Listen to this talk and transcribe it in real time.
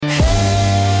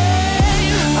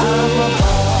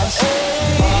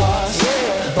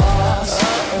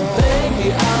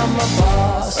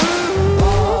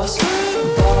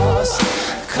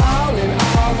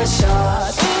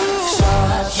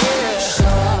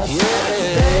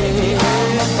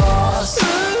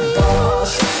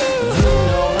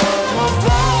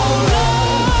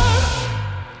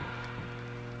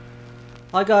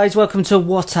Hi guys, welcome to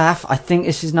What Af. I think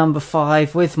this is number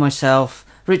 5 with myself,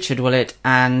 Richard Willett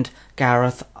and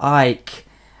Gareth Ike.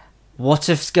 What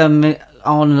has gone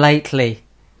on lately?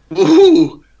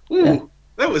 Ooh, yeah.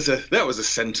 That was a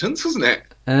sentence, wasn't it?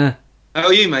 How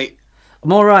are you, mate?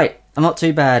 I'm alright. I'm not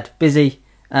too bad. Busy.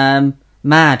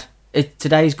 Mad.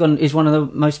 Today's is one of the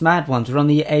most mad ones. We're on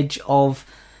the edge of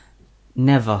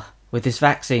never with this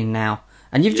vaccine now.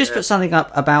 And you've just put something up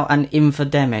about an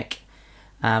infodemic.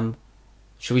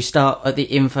 Should we start at the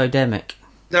infodemic?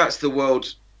 That's the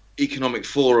World Economic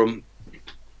Forum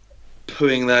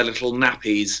pooing their little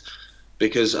nappies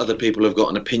because other people have got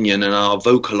an opinion and are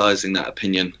vocalising that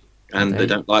opinion. And they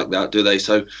don't like that, do they?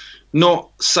 So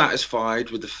not satisfied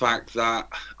with the fact that,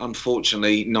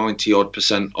 unfortunately,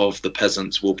 90-odd% of the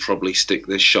peasants will probably stick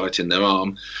this shite in their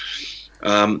arm.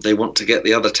 They want to get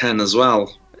the other 10 as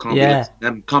well. Can't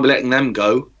be letting them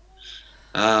go.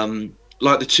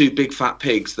 Like the 2 big fat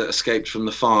pigs that escaped from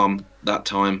the farm that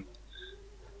time.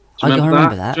 Do you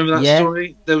remember that? Do you remember that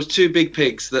story? There was 2 big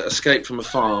pigs that escaped from a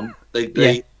farm. They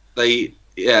had made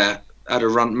a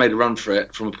run for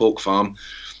it from a pork farm,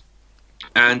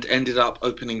 and ended up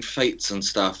opening fates and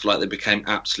stuff. Like, they became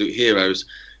absolute heroes,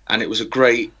 and it was a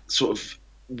great sort of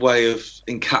way of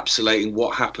encapsulating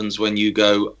what happens when you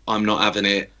go, I'm not having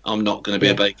it, I'm not going to be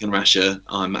a bacon rasher,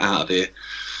 I'm out of here.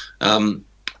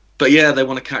 But yeah, they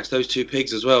want to catch those 2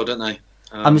 pigs as well, don't they?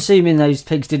 I'm assuming those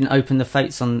pigs didn't open the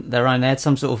fates on their own. They had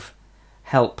some sort of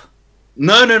help.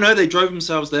 No, they drove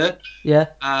themselves there. Yeah.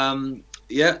 Hoof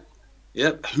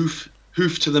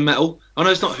to the metal. Oh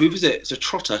no, it's not hoof, is it? It's a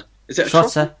trotter. Is it a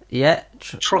trotter? Yeah.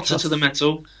 Trotter to the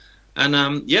metal. And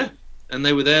and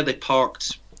they were there. They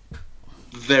parked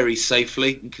very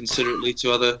safely and considerately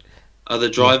to other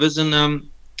drivers, and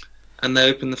they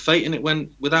opened the fate, and it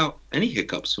went without any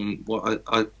hiccups from what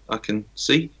I can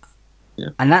see. Yeah.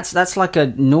 And that's like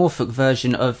a Norfolk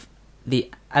version of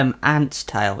the Ant's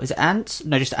Tale. Is it Ants?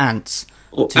 No, just Ants.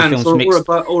 Or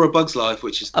A Bug's Life,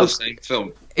 which is the same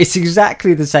film. It's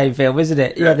exactly the same film, isn't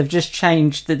it? Yeah, they've just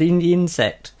changed the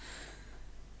insect.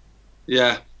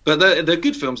 Yeah, but they're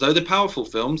good films, though. They're powerful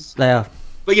films. They are.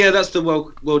 But yeah, that's the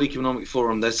World Economic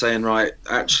Forum. They're saying, right,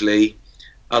 actually,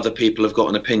 other people have got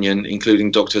an opinion,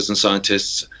 including doctors and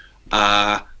scientists.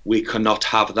 We cannot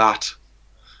have that.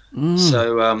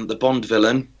 So the Bond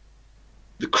villain,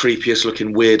 the creepiest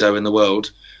looking weirdo in the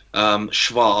world,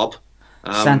 Schwab,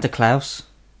 Santa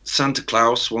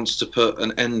Claus wants to put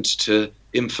an end to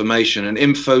information, an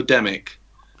infodemic.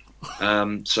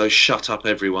 So shut up,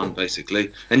 everyone,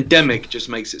 basically. And demic just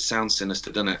makes it sound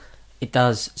sinister, doesn't it? It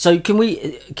does. So can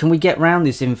we get round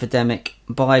this infodemic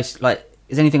by, like,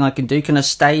 is anything I can do? Can I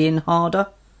stay in harder?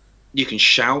 You can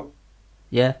shout.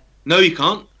 Yeah. No, you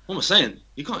can't. What am I saying?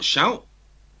 You can't shout.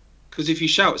 Because if you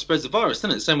shout, it spreads the virus,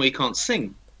 doesn't it? The same way you can't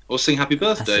sing. Or sing Happy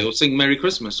Birthday, or sing Merry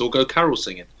Christmas, or go carol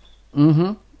singing.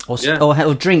 Mm-hmm.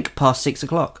 Or drink past 6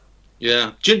 o'clock.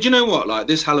 Yeah. Do you know what? Like,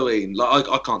 this Halloween, like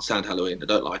I can't stand Halloween. I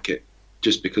don't like it.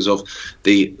 Just because of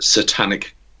the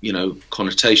satanic,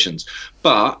 connotations.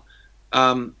 But,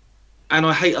 and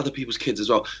I hate other people's kids as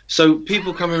well. So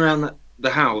people coming around the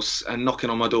house and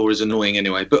knocking on my door is annoying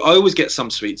anyway. But I always get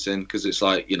some sweets in, because it's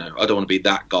like, I don't want to be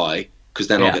that guy, because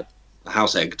then I'll get the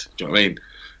house egged. Do you know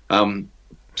what I mean?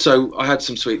 So I had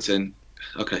some sweets in.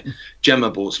 Okay. Gemma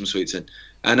bought some sweets in.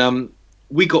 And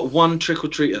we got one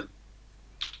trick-or-treater.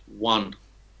 One.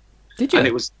 Did you? And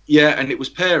it was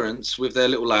parents with their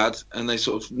little lad, and they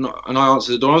sort of and I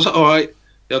answered the door. I was like, all right,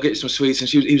 I'll get you some sweets. And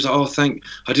he was like, oh,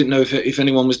 I didn't know if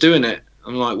anyone was doing it.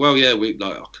 I'm like, well, yeah,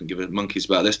 I couldn't give a monkeys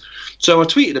about this. So I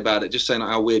tweeted about it, just saying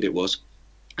how weird it was.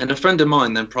 And a friend of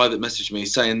mine then private messaged me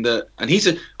saying that, and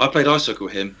I played ice hockey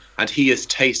with him, and he is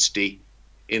tasty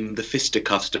in the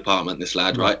fisticuffs department, this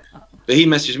lad, right? But he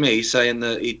messaged me saying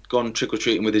that he'd gone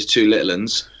trick-or-treating with his 2 little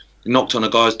uns, knocked on a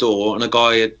guy's door, and a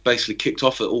guy had basically kicked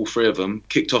off at all 3 of them,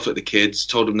 kicked off at the kids,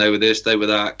 told them they were this, they were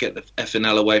that, get the effing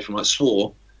hell away from us,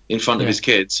 swore in front of his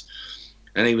kids.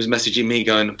 And he was messaging me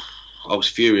going, I was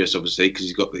furious, obviously, because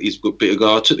he's got a bit of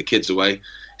guy. I took the kids away. He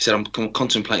said, I'm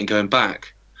contemplating going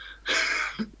back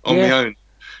on my own.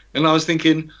 And I was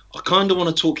thinking, I kind of want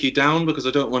to talk you down because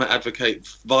I don't want to advocate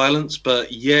violence,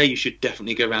 but yeah, you should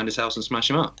definitely go around his house and smash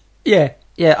him up. Yeah,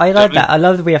 I love that. I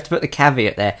love that we have to put the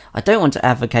caveat there. I don't want to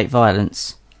advocate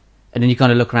violence. And then you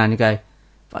kind of look around and go,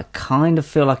 but I kind of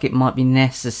feel like it might be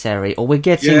necessary, or we're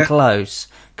getting close,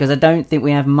 because I don't think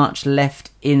we have much left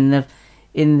in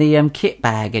the kit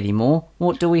bag anymore.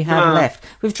 What do we have left?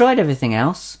 We've tried everything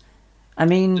else. I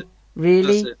mean,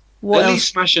 really? What else?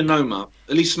 Least smash a gnome up.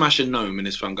 At least smash a gnome in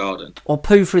his front garden. Or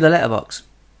poo through the letterbox.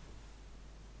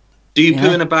 Do you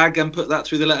poo in a bag and put that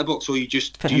through the letterbox, or do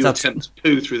you attempt to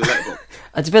poo through the letterbox?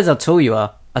 It depends how tall you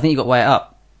are. I think you've got to weigh it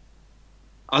up.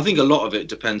 I think a lot of it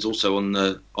depends also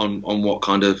on what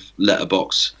kind of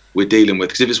letterbox we're dealing with.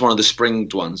 Because if it's one of the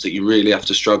springed ones that you really have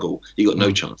to struggle, you got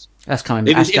no chance. That's going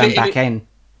back in.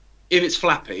 If it's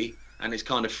flappy and it's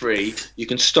kind of free, you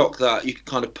can stock that. You can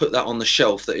kind of put that on the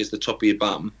shelf that is the top of your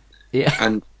bum. Yeah.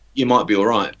 And you might be all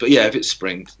right. But yeah, if it's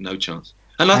springed, no chance.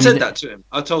 And I said that to him.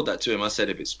 I told that to him. I said,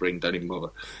 if it's spring, don't even bother.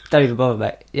 Don't even bother,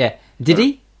 mate. Yeah. Did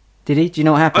he? Do you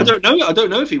know what happened? I don't know. I don't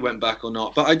know if he went back or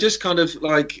not. But I just kind of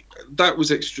like, that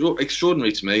was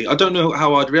extraordinary to me. I don't know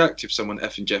how I'd react if someone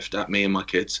effing jeffed at me and my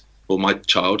kids or my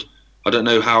child. I don't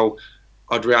know how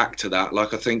I'd react to that.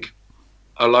 Like, I think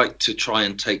I like to try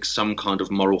and take some kind of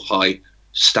moral high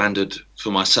standard for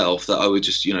myself, that I would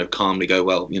just, calmly go,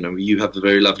 well, you have a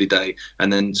very lovely day,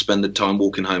 and then spend the time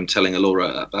walking home telling Alora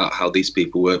about how these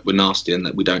people were nasty and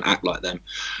that we don't act like them.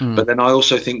 But then I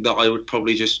also think that I would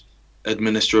probably just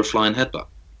administer a flying headbutt.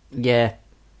 Yeah,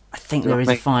 I think there is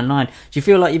a fine line. Do you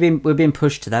feel like we're being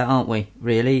pushed to that, aren't we?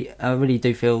 Really, I really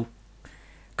do feel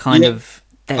there's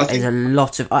a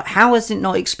lot of. How has it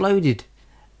not exploded?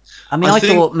 I mean, I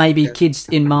thought maybe kids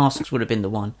in masks would have been the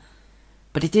one,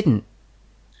 but it didn't.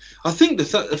 I think the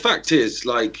fact is,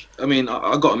 like, I mean,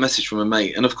 I got a message from a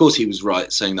mate, and of course he was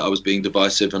right, saying that I was being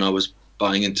divisive and I was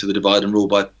buying into the divide and rule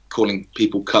by calling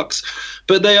people cucks.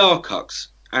 But they are cucks,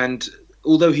 and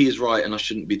although he is right, and I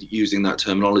shouldn't be using that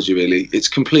terminology really, it's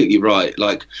completely right.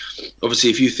 Like, obviously,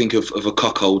 if you think of a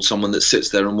cuckold, someone that sits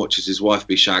there and watches his wife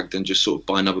be shagged and just sort of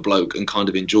by another bloke and kind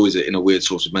of enjoys it in a weird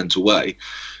sort of mental way,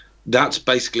 that's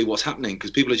basically what's happening,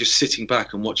 because people are just sitting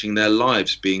back and watching their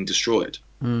lives being destroyed.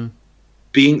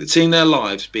 Seeing their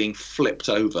lives being flipped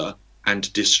over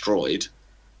and destroyed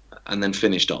and then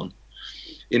finished on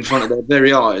in front of their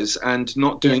very eyes, and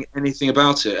not doing anything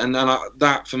about it. And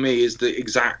that for me is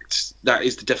that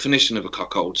is the definition of a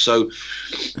cuckold. So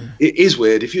it is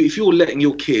weird if you're letting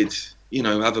your kid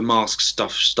have a mask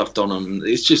stuffed on them.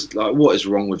 It's just like, what is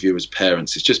wrong with you as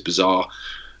parents? It's just bizarre.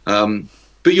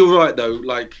 But you're right though,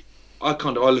 like I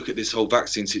look at this whole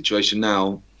vaccine situation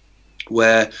now,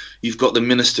 where you've got the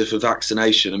Minister for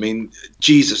Vaccination. I mean,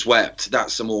 Jesus wept.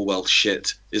 That's some Orwell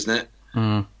shit, isn't it?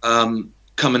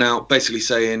 Coming out basically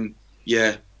saying,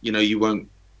 you won't,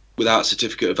 without a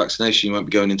certificate of vaccination, you won't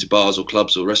be going into bars or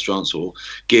clubs or restaurants or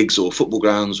gigs or football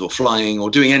grounds or flying or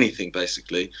doing anything,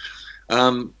 basically.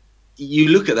 You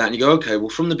look at that and you go, okay, well,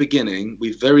 from the beginning,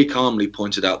 we've very calmly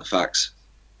pointed out the facts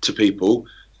to people.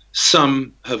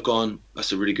 Some have gone,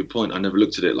 that's a really good point, I never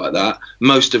looked at it like that.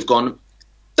 Most have gone,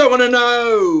 don't want to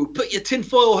know. Put your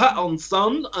tinfoil hat on,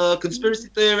 son. Conspiracy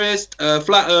theorist,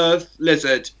 flat Earth,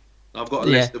 lizard. I've got a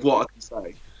list of what I can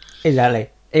say. Exactly.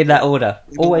 In that order.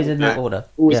 Always in that order.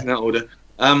 Always in that order.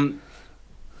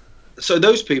 So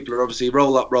those people are obviously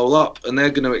roll up, and they're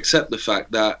going to accept the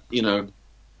fact that,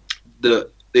 that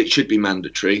it should be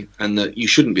mandatory, and that you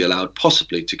shouldn't be allowed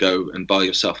possibly to go and buy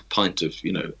yourself a pint of,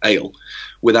 ale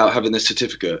without having the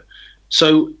certificate.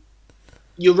 So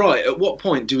you're right. At what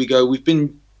point do we go, we've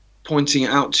been pointing it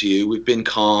out to you, we've been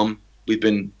calm, we've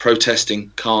been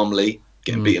protesting calmly,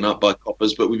 getting beaten up by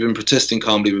coppers, but we've been protesting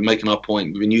calmly, we've been making our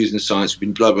point, we've been using science, we've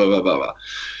been blah, blah, blah, blah, blah.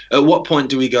 At what point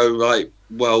do we go, right,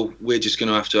 well, we're just going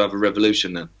to have a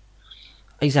revolution then?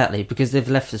 Exactly, because they've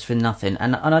left us for nothing.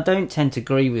 And I don't tend to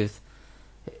agree with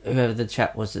whoever the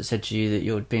chap was that said to you that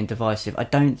you're being divisive. I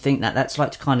don't think that's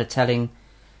like kind of telling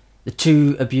the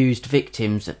two abused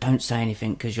victims that don't say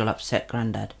anything because you'll upset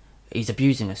Grandad. He's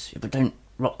abusing us, but don't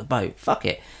rock the boat. Fuck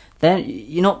it. Then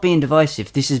you're not being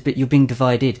divisive. You're being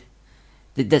divided.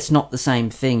 That's not the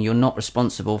same thing. You're not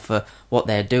responsible for what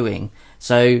they're doing.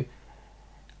 So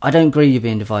I don't agree you're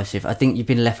being divisive. I think you've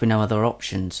been left with no other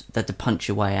options than to punch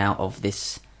your way out of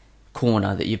this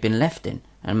corner that you've been left in,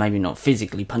 and maybe not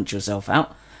physically punch yourself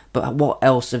out. But what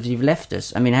else have you left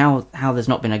us? I mean, how there's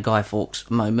not been a Guy Fawkes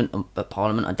moment at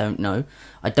Parliament, I don't know.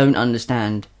 I don't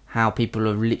understand how people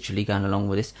are literally going along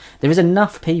with this. There is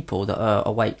enough people that are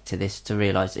awake to this to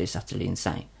realise that it's utterly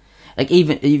insane. Like,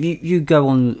 even if you go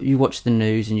on, you watch the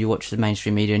news and you watch the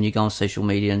mainstream media and you go on social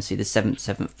media and see the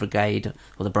 7th Brigade,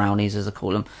 or the Brownies as I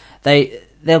call them,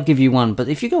 they'll give you one. But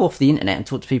if you go off the internet and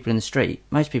talk to people in the street,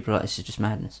 most people are like, this is just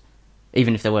madness.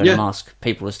 Even if they're wearing a mask,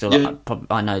 people are still like,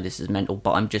 I know this is mental,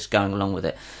 but I'm just going along with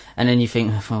it. And then you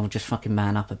think, well, just fucking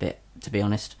man up a bit, to be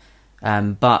honest.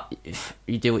 But if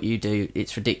you do what you do,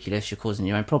 it's ridiculous, you're causing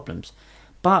your own problems.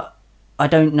 But I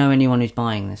don't know anyone who's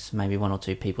buying this. Maybe one or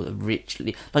two people that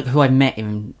richly, like who I met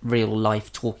in real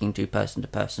life, talking to person,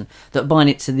 that are buying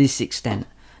it to this extent,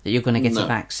 that you're going to get a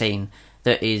vaccine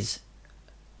that is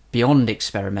beyond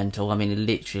experimental. I mean,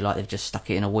 literally, like they've just stuck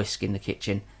it in a whisk in the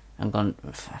kitchen and gone,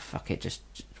 fuck it, just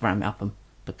ram it up them,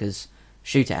 because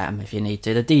shoot it at them if you need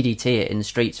to. They'll DDT it in the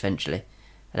streets eventually.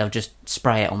 They'll just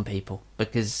spray it on people,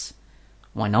 because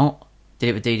why not? Did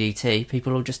it with DDT,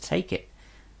 people will just take it.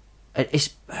 There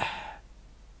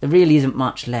really isn't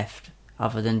much left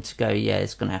other than to go, yeah,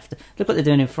 it's going to have to... Look what they're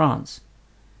doing in France.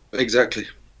 Exactly.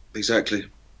 But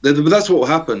that's what will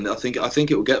happen. I think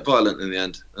it will get violent in the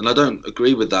end. And I don't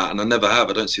agree with that, and I never have.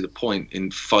 I don't see the point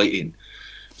in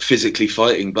physically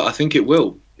fighting, but I think it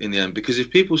will in the end, because if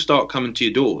people start coming to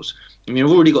your doors... I mean,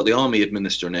 I've already got the army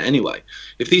administering it anyway.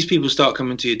 If these people start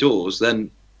coming to your doors,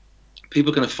 then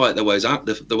people are going to fight their ways out,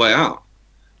 the way out.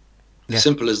 Yeah.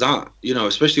 Simple as that. You know,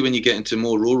 especially when you get into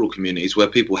more rural communities where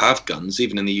people have guns,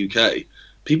 even in the UK,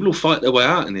 people will fight their way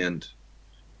out in the end.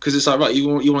 Because it's like, right, you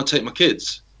want to take my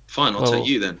kids? Fine, I'll take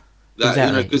you then. Exactly.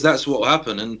 You know, because that's what will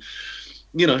happen. And,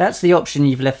 you know... That's the option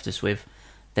you've left us with.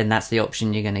 Then that's the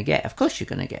option you're going to get. Of course you're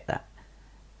going to get that.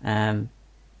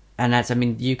 And that's, I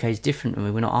mean, the UK is different. I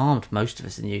mean, we're not armed, most of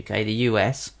us in the UK. The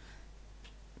US,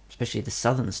 especially the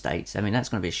southern states, I mean, that's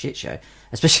going to be a shit show.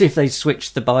 Especially if they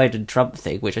switch the Biden-Trump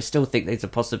thing, which I still think there's a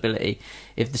possibility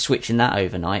if they're switching that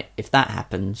overnight. If that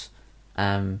happens,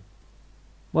 well,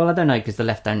 I don't know, because the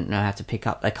left don't know how to pick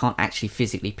up. They can't actually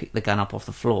physically pick the gun up off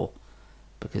the floor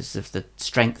because of the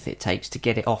strength it takes to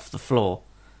get it off the floor.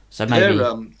 So maybe...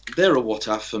 They're a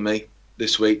what-if for me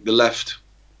this week, the left.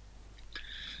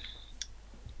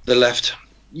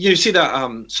 You see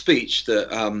that speech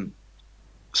that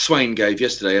Swain gave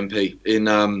yesterday, MP,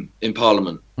 in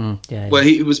Parliament, where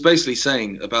he was basically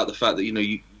saying about the fact that, you know,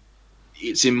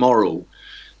 it's immoral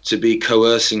to be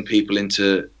coercing people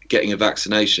into getting a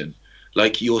vaccination.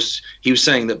 Like he was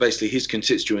saying that basically his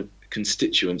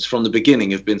constituents from the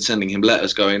beginning have been sending him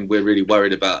letters going, we're really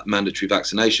worried about mandatory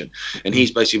vaccination, and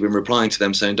he's basically been replying to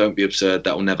them saying, don't be absurd,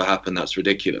 that will never happen, that's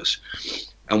ridiculous.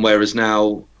 And whereas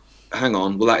now, hang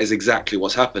on, well, that is exactly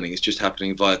what's happening. It's just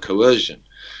happening via coercion.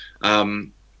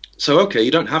 So, okay,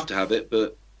 you don't have to have it,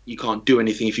 but you can't do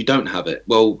anything if you don't have it.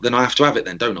 Well, then I have to have it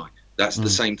then, don't I? That's the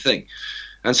same thing.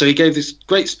 And so he gave this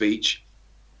great speech.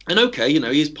 And okay, you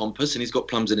know, he's pompous and he's got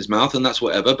plums in his mouth and that's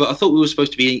whatever. But I thought we were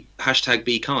supposed to be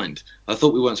 #be kind. I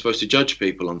thought we weren't supposed to judge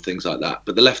people on things like that.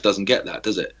 But the left doesn't get that,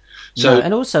 does it? So, no,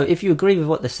 and also, if you agree with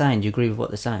what they're saying, you agree with what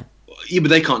they're saying. Yeah, but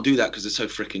they can't do that because they're so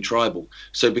freaking tribal.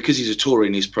 So because he's a Tory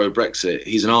and he's pro-Brexit,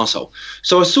 he's an arsehole.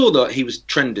 So I saw that he was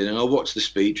trending and I watched the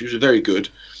speech, which was very good.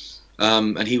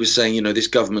 And he was saying, you know, this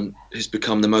government has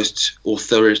become the most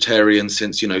authoritarian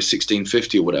since, you know,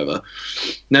 1650 or whatever.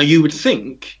 Now, you would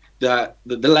think that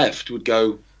the left would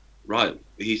go, right,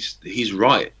 he's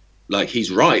right. Like,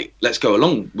 he's right. Let's go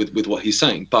along with what he's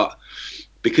saying. But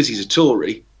because he's a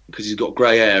Tory, because he's got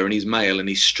grey hair and he's male and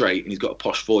he's straight and he's got a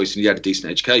posh voice and he had a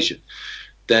decent education,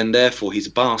 then therefore he's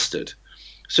a bastard.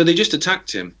 So they just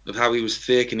attacked him of how he was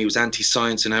thick and he was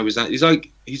anti-science and how he's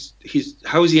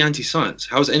how is he anti-science?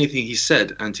 How is anything he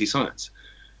said anti-science?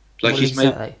 Like,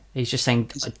 well, he's just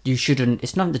saying you shouldn't.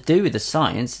 It's nothing to do with the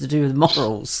science; it's to do with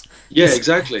morals. Yeah,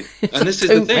 exactly. And this is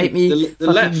the thing: make me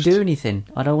the left do anything.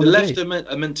 I don't want to. The left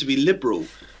are meant to be liberal.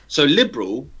 So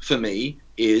liberal for me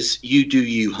is you do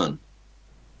you, hun.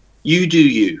 You do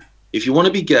you. If you want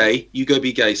to be gay, you go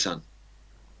be gay, son.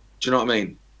 Do you know what I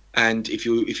mean? And if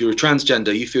you're a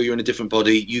transgender, you feel you're in a different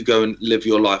body, you go and live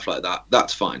your life like that.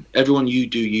 That's fine. Everyone, you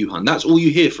do you, hun. That's all you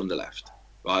hear from the left,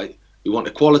 right? We want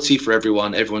equality for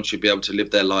everyone. Everyone should be able to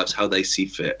live their lives how they see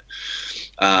fit.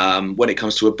 When it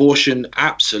comes to abortion,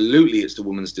 absolutely it's the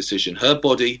woman's decision. Her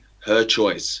body, her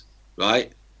choice,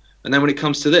 right? And then when it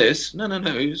comes to this, no,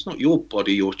 it's not your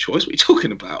body, your choice. What are you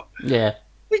talking about? Yeah.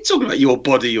 What are you talking about, your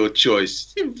body, your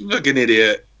choice? You fucking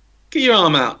idiot. Get your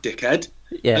arm out, dickhead.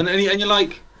 Yeah. And you're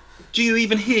like, do you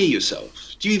even hear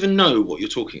yourself? Do you even know what you're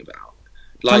talking about?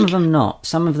 Like, some of them not.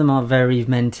 Some of them are very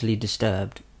mentally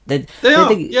disturbed. They're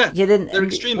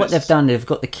extremists. What they've done, they've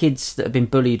got the kids that have been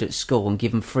bullied at school and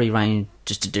give them free rein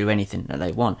just to do anything that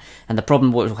they want. And the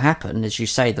problem, what will happen, as you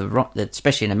say,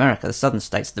 especially in America, the southern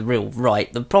states, the real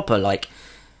right, the proper, like,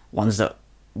 ones that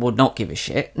would not give a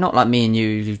shit. Not like me and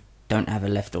you who don't have a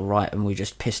left or right and we're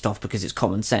just pissed off because it's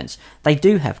common sense. They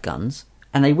do have guns.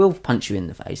 And they will punch you in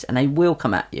the face, and they will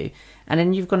come at you, and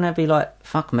then you're gonna be like,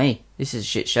 "Fuck me, this is a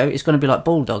shit show." It's gonna be like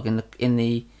Bulldog in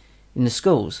the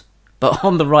schools, but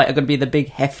on the right are gonna be the big,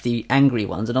 hefty, angry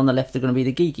ones, and on the left are gonna be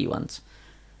the geeky ones.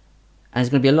 And there's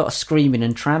gonna be a lot of screaming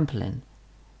and trampling,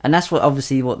 and that's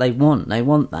obviously what they want. They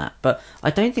want that, but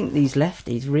I don't think these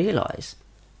lefties realise.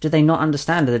 Do they not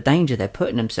understand the danger they're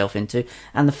putting themselves into,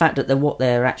 and the fact that what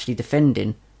they're actually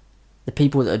defending, the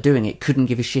people that are doing it couldn't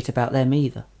give a shit about them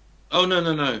either. Oh,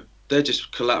 no. they're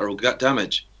just collateral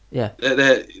damage. Yeah,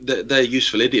 they're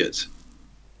useful idiots.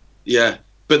 Yeah,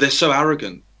 but they're so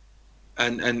arrogant,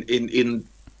 and in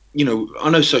you know, I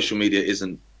know social media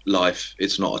isn't life,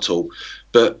 it's not at all,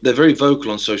 but they're very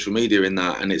vocal on social media in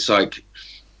that, and it's like,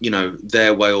 you know,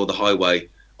 their way or the highway.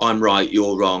 I'm right,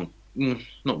 you're wrong.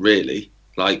 Not really.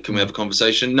 Like, can we have a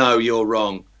conversation? No, you're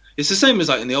wrong. It's the same as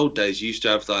like in the old days. You used to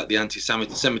have like the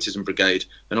anti-Semitism brigade,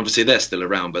 and obviously they're still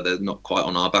around, but they're not quite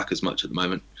on our back as much at the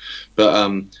moment.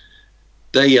 But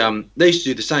they used to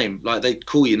do the same. Like, they'd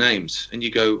call you names, and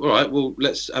you go, all right, well,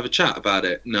 let's have a chat about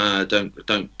it. No,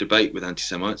 don't debate with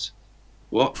anti-Semites.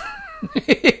 What?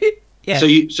 Yeah. So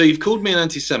you've called me an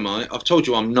anti-Semite. I've told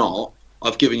you I'm not.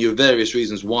 I've given you various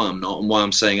reasons why I'm not, and why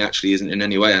I'm saying actually isn't in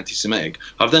any way anti-Semitic.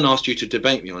 I've then asked you to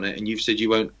debate me on it, and you've said you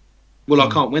won't. Well, I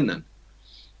can't win then.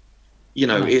 You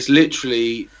know, it's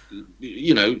literally,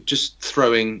 you know, just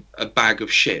throwing a bag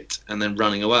of shit and then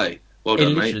running away. Well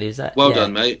done, mate. Is that, well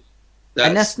done, mate.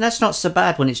 And that's not so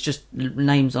bad when it's just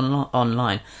names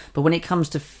online. But when it comes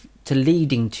to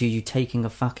leading to you taking a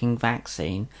fucking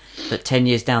vaccine that 10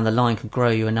 years down the line can grow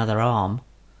you another arm,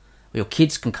 or your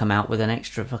kids can come out with an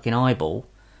extra fucking eyeball,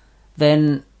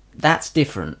 then that's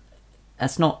different.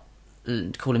 That's not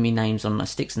calling me names on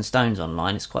sticks and stones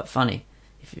online. It's quite funny.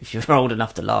 If you're old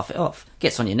enough to laugh it off.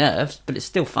 Gets on your nerves, but it's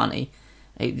still funny.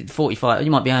 45,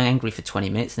 you might be angry for 20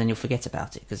 minutes and then you'll forget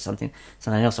about it because something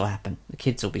else will happen. The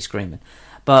kids will be screaming.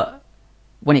 But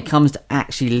when it comes to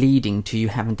actually leading to you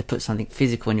having to put something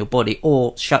physical in your body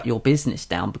or shut your business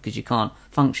down because you can't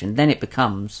function, then it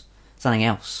becomes something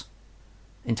else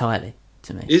entirely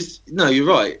to me. No, you're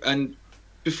right. And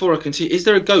before I continue, is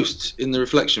there a ghost in the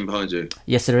reflection behind you?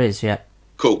 Yes, there is, yeah.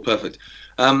 Cool, perfect.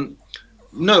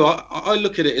 No, I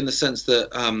look at it in the sense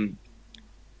that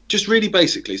just really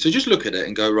basically, so just look at it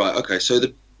and go, right, okay, so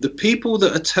the people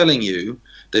that are telling you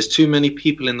there's too many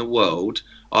people in the world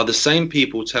are the same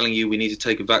people telling you we need to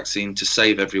take a vaccine to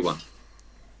save everyone.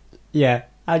 Yeah.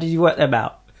 How did you work them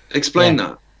out? Explain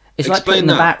that. It's like putting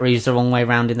the batteries the wrong way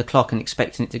round in the clock and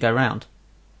expecting it to go round.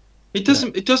 It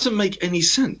doesn't make any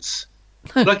sense.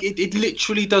 Like, it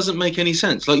literally doesn't make any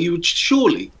sense. Like, you would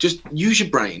surely just use your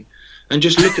brain and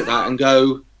just look at that and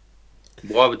go,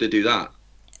 why would they do that?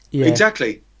 Yeah.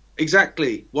 Exactly.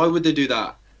 Why would they do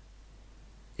that?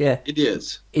 Yeah.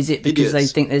 Idiots. Is it because they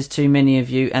think there's too many of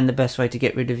you and the best way to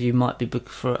get rid of you might be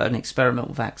for an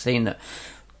experimental vaccine that,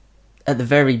 at the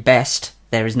very best,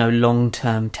 there is no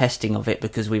long-term testing of it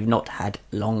because we've not had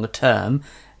longer-term.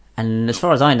 And as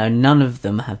far as I know, none of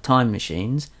them have time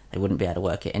machines. They wouldn't be able to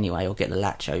work it anyway or get the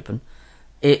latch open.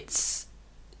 That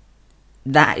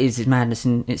is madness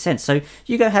in its sense. So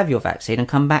you go have your vaccine and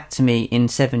come back to me in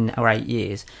 7 or 8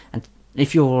 years, and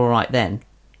if you're all right then,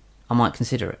 I might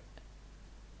consider it.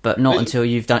 But not until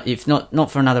you've done. If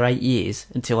not for another 8 years,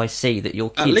 until I see that your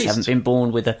kids haven't been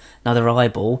born with another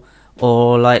eyeball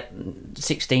or like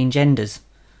 16 genders.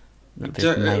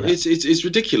 It's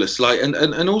ridiculous. Like,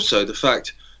 and also the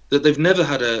fact that they've never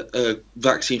had a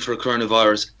vaccine for a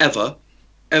coronavirus ever.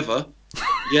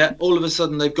 Yeah, all of a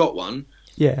sudden they've got one.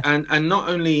 Yeah. And not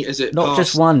only is it not passed,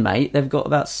 just one, mate. They've got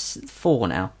about 4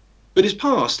 now. But it's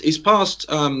passed.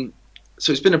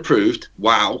 So it's been approved.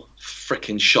 Wow,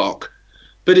 freaking shock!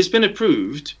 But it's been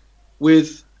approved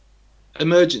with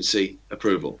emergency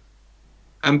approval,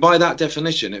 and by that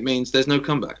definition, it means there's no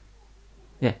comeback.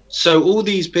 Yeah. So all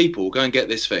these people go and get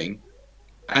this thing,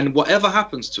 and whatever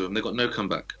happens to them, they've got no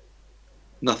comeback.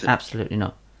 Nothing. Absolutely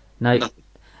not. No. Nothing.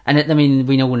 And I mean,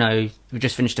 we all know, we've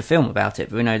just finished a film about it,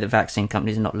 but we know that vaccine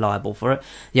companies are not liable for it.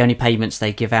 The only payments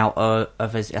they give out are I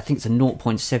think it's a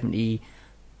 0.70,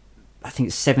 I think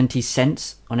it's 70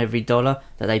 cents on every dollar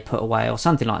that they put away, or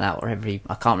something like that, or I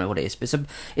can't remember what it is, but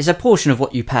it's a portion of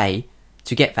what you pay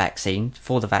to get vaccine,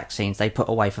 for the vaccines they put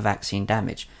away for vaccine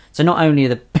damage. So not only are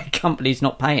the big companies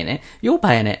not paying it, you're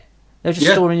paying it. They're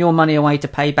just storing your money away to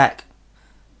pay back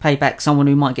someone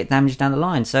who might get damaged down the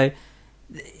line. So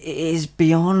it is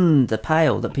beyond the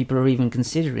pale that people are even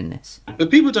considering this. But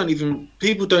people don't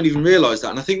even realise that,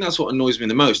 and I think that's what annoys me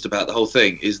the most about the whole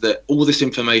thing, is that all this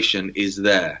information is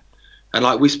there. And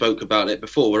like we spoke about it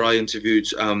before, where I interviewed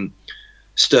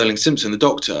Sterling Simpson, the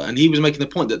doctor, and he was making the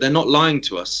point that they're not lying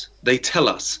to us. They tell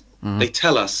us. They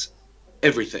tell us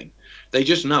everything. They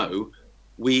just know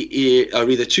we are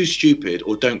either too stupid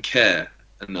or don't care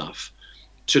enough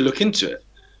to look into it.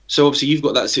 So obviously you've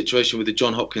got that situation with the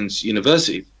Johns Hopkins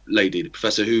University lady, the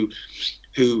professor who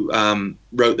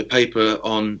wrote the paper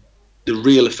on the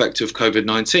real effect of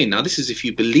COVID-19. Now this is, if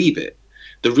you believe it,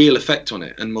 the real effect on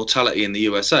it and mortality in the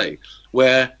USA,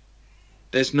 where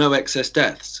there's no excess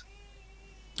deaths.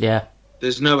 Yeah.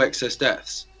 There's no excess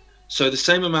deaths. So the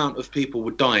same amount of people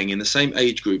were dying in the same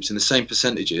age groups in the same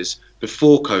percentages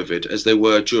before COVID as they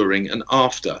were during and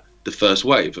after the first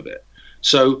wave of it.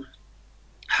 So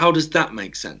how does that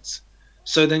make sense?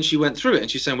 So then she went through it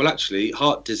and she's saying, well, actually,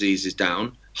 heart disease is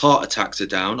down, heart attacks are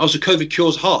down. Oh, so COVID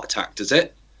cures heart attack, does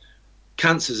it?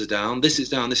 Cancers are down, this is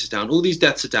down, this is down. All these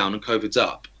deaths are down and COVID's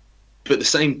up. But the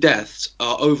same deaths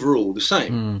are overall the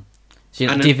same. So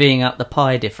you're divvying up the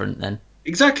pie different then?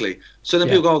 Exactly. So then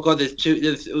people go, oh, God, they're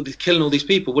killing all these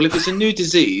people. Well, if it's a new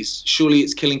disease, surely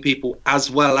it's killing people as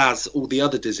well as all the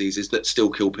other diseases that still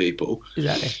kill people.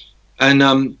 Exactly.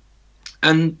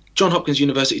 And Johns Hopkins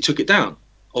University took it down,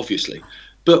 obviously.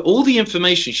 But all the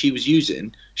information she was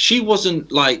using, she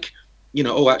wasn't like, you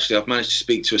know, oh, actually, I've managed to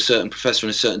speak to a certain professor in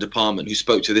a certain department who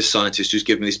spoke to this scientist who's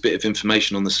given me this bit of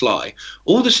information on the sly.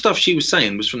 All the stuff she was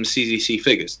saying was from the CDC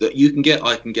figures that you can get,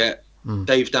 I can get,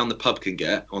 Dave down the pub can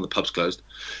get, the pub's closed,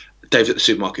 Dave at the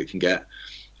supermarket can get.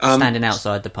 Standing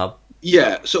outside the pub.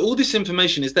 Yeah, so all this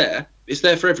information is there. It's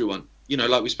there for everyone. You know,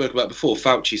 like we spoke about before,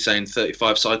 Fauci saying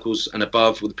 35 cycles and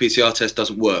above with the PCR test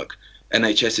doesn't work.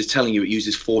 NHS is telling you it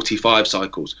uses 45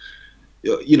 cycles.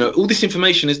 You know, all this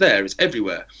information is there. It's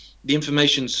everywhere. The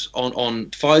information's on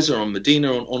Pfizer, on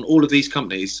Moderna, on all of these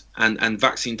companies, and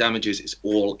vaccine damages is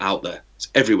all out there. It's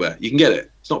everywhere. You can get it.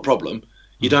 It's not a problem.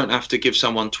 You don't have to give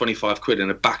someone 25 quid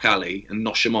in a back alley and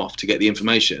nosh them off to get the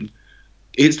information.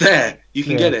 It's there. You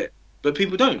can get it. But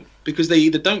people don't, because they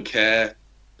either don't care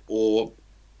or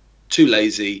too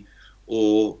lazy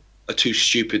or are too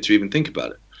stupid to even think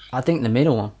about it. I think the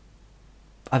middle one.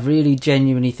 I really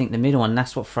genuinely think the middle one.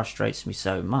 That's what frustrates me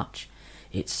so much.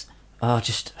 It's, I'm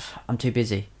too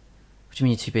busy. What do you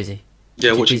mean you're too busy?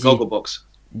 Yeah, watching Gogglebox.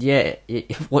 Yeah,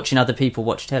 watching other people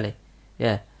watch telly.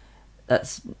 Yeah,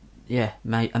 that's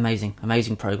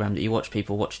amazing program that you watch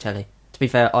people watch telly. To be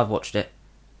fair, I've watched it,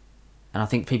 and I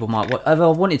think people might. I've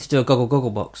wanted to do a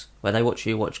Gogglebox where they watch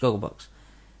you watch Gogglebox,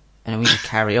 and then we just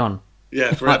carry on.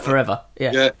 Yeah, forever. Like forever.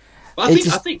 Yeah. Yeah. But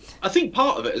I think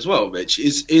part of it as well, Rich,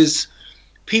 is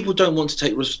people don't want to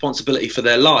take responsibility for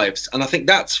their lives, and I think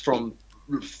that's from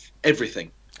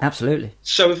everything. Absolutely.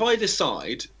 So if I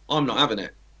decide I'm not having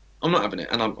it, and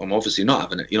I'm obviously not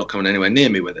having it. You're not coming anywhere near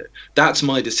me with it. That's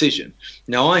my decision.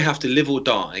 Now I have to live or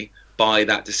die by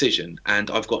that decision,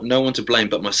 and I've got no one to blame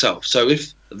but myself. So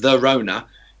if the Rona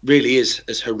really is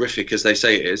as horrific as they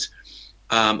say it is,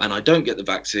 and I don't get the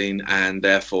vaccine, and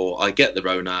therefore I get the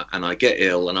Rona and I get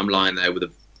ill and I'm lying there with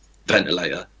a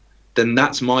ventilator, then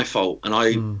that's my fault,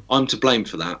 and I'm to blame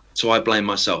for that. So I blame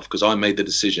myself because I made the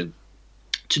decision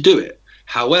to do it.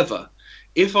 However,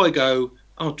 if I go,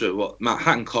 I'll do what Matt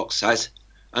Hancock says,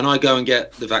 and I go and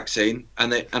get the vaccine,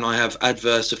 and I have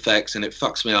adverse effects, and it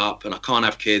fucks me up, and I can't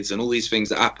have kids, and all these things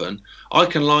that happen, I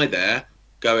can lie there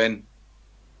going,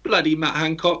 bloody Matt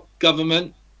Hancock,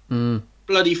 government,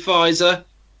 bloody Pfizer,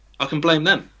 I can blame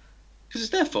them because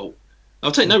it's their fault.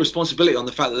 I'll take no responsibility on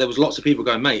the fact that there was lots of people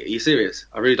going, mate, are you serious?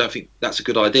 I really don't think that's a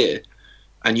good idea.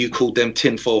 And you called them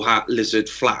tinfoil hat, lizard,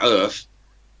 flat earth,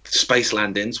 space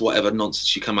landings, whatever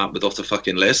nonsense you come up with off the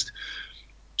fucking list.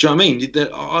 Do you know what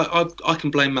I mean? I can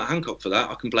blame Matt Hancock for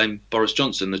that. I can blame Boris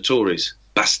Johnson, the Tories,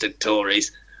 bastard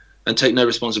Tories, and take no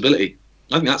responsibility.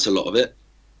 I think that's a lot of it.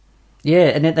 Yeah,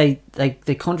 and then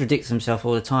they contradict themselves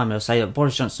all the time. They'll say that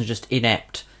Boris Johnson's just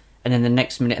inept, and then the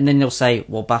next minute, and then they'll say,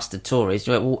 well, bastard Tories.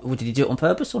 You're like, well, did he do it on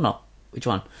purpose or not? Which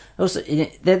one? Also,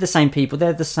 they're the same people.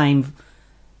 They're the same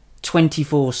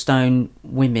 24 stone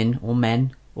women or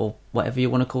men or whatever you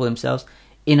want to call themselves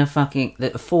in a fucking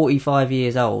 45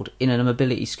 years old in a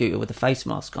mobility scooter with a face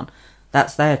mask on.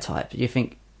 That's their type. You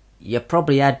think you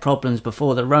probably had problems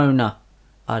before the Rona,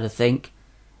 I'd think.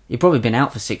 You've probably been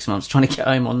out for 6 months trying to get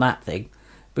home on that thing,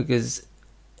 because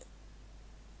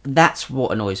that's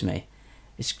what annoys me.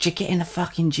 It's just get in the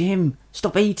fucking gym.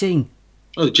 Stop eating.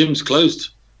 Oh, the gym's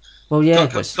closed. Well, yeah,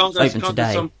 it's open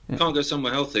today. Can't go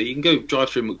somewhere healthy. You can go drive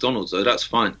through McDonald's though. That's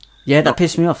fine. Yeah, that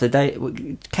pissed me off the day.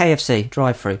 KFC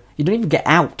drive-through. You don't even get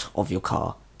out of your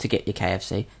car to get your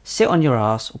KFC. Sit on your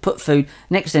ass or put food.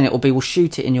 Next thing it will be, we'll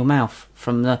shoot it in your mouth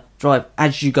from the drive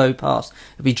as you go past.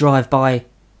 It'll be drive-by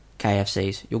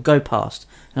KFCs. You'll go past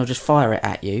and they'll just fire it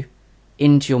at you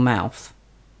into your mouth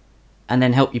and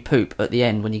then help you poop at the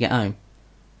end when you get home.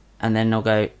 And then they'll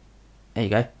go, there you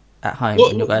go, at home.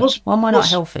 And you'll go, why am I not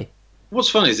healthy? What's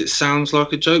funny is it sounds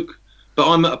like a joke, but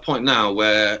I'm at a point now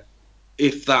where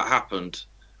if that happened,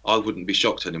 I wouldn't be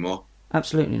shocked anymore.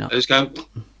 Absolutely not. I just go,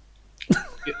 are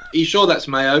you sure that's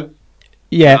mayo?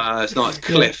 Yeah. It's not, it's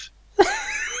Cliff.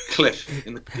 Cliff.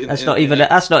 That's not even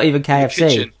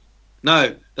KFC.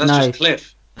 No, that's just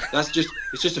Cliff.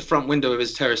 It's just a front window of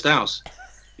his terraced house.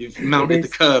 You've mounted the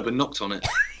curb and knocked on it.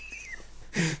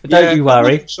 But don't you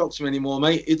worry. Nothing shocks me anymore,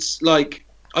 mate. It's like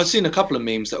I've seen a couple of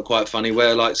memes that are quite funny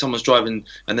where like someone's driving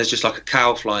and there's just like a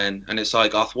cow flying and it's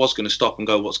like I was going to stop and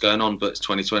go, what's going on? But it's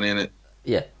 2020 and it.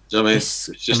 Yeah. Do you know what I mean? It's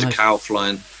just a cow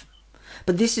flying.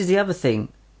 But this is the other thing.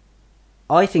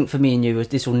 I think for me and you,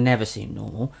 this will never seem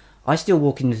normal. I still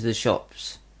walk into the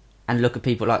shops and look at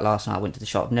people. Like last night, I went to the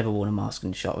shop. I've never worn a mask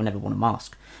in the shop. I've never worn a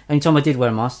mask. Only time I did wear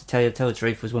a mask, to tell the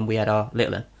truth, was when we had our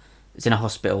little one. It was in a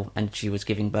hospital and she was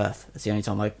giving birth. That's the only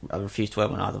time I refused to wear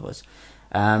one either was.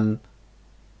 But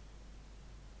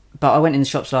I went in the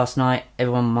shops last night.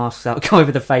 Everyone masks out. Go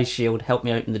over the face shield. Helped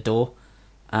me open the door.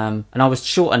 And I was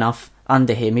short enough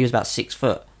under him. He was about 6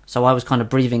 foot. So I was kind of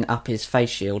breathing up his face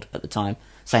shield at the time,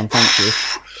 saying thank you.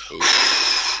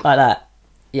 Like that.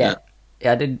 Yeah,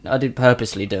 I did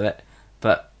purposely do it,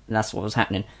 but that's what was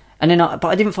happening. And then, but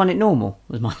I didn't find it normal.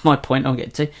 Was my point I'll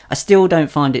get to. I still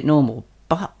don't find it normal,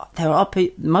 but there are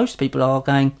most people are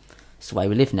going. It's the way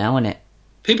we live now, isn't it?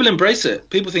 People embrace it.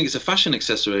 People think it's a fashion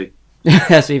accessory.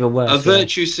 That's even worse. A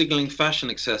virtue signaling fashion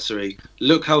accessory.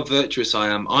 Look how virtuous I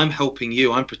am. I'm helping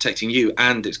you. I'm protecting you,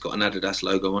 and it's got an Adidas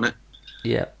logo on it.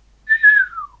 Yeah.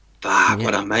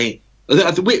 What a mate.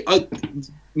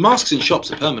 Masks in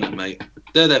shops are permanent, mate.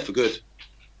 They're there for good.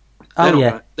 They're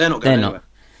not going anywhere.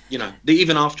 You know,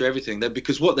 even after everything,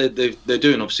 because what they're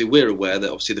doing, obviously, we're aware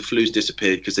that obviously the flu's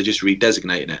disappeared because they're just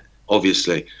redesignating it,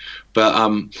 obviously.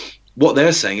 But what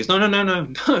they're saying is,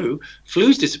 no,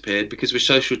 flu's disappeared because we're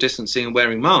social distancing and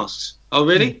wearing masks. Oh,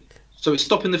 really? So it's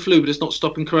stopping the flu, but it's not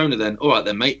stopping corona then? All right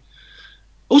then, mate.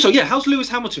 Also, yeah, how's Lewis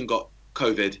Hamilton got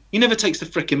COVID? He never takes the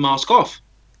frickin' mask off.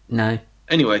 No.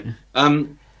 Anyway, I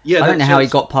don't know how he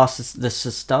got past the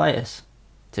cystitis,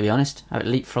 to be honest. How it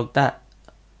leapfrogged that.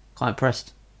 Quite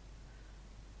impressed.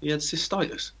 He had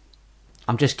cystitis?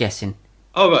 I'm just guessing.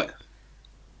 Oh, right.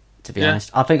 To be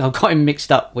honest. I think I've got him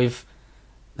mixed up with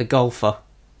the golfer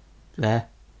there.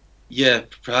 Yeah,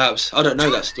 perhaps. I don't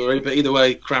know that story, but either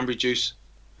way, cranberry juice.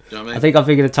 You know what I mean? I think I'm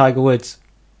thinking of Tiger Woods.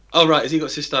 Oh, right. Has he got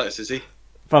cystitis, is he?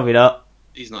 Probably not.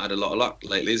 He's not had a lot of luck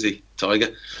lately, is he, Tiger?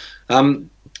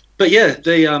 But yeah,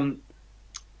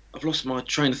 I've lost my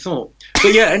train of thought.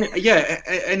 But yeah,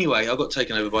 anyway, I got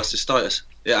taken over by cystitis.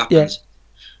 It happens.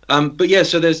 Yeah. But yeah,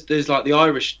 so there's like the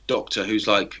Irish doctor who's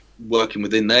like working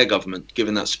within their government,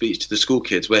 giving that speech to the school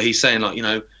kids, where he's saying like, you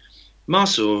know,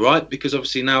 masks are all right because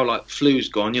obviously now like flu's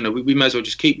gone. You know, we may as well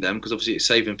just keep them because obviously it's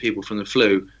saving people from the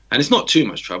flu, and it's not too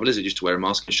much trouble, is it, just to wear a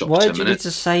mask in shop for 10 minutes? Why do you need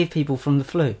to save people from the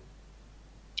flu?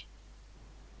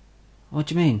 What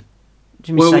do you mean?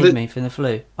 Do you mean save me from the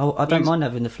flu? I don't mind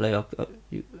having the flu.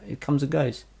 It comes and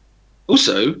goes.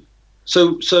 Also,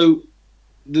 so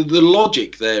the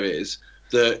logic there is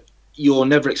that you're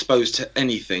never exposed to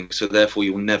anything, so therefore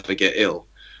you'll never get ill.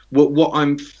 What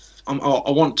I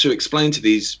want to explain to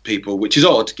these people, which is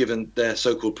odd given their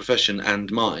so-called profession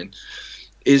and mine,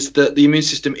 is that the immune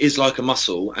system is like a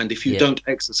muscle, and if you don't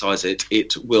exercise it,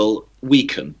 it will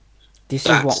weaken. This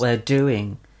is what we're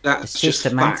doing. That's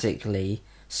systematically,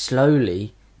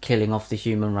 slowly killing off the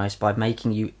human race by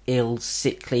making you ill,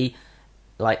 sickly,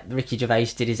 like Ricky Gervais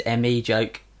did his ME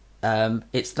joke.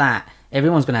 It's that.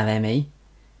 Everyone's going to have ME.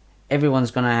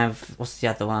 Everyone's going to have, what's the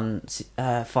other one?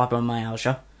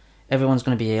 Fibromyalgia. Everyone's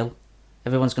going to be ill.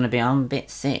 Everyone's going to be, I'm a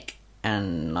bit sick.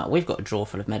 And we've got a drawer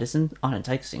full of medicine. I don't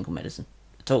take a single medicine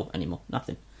at all anymore.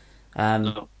 Nothing.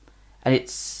 No. And it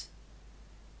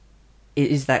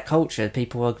is that culture.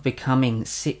 People are becoming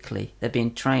sickly. They're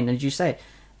being trained. And as you say,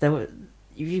 if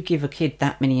you give a kid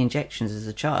that many injections as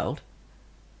a child,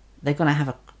 they're going to have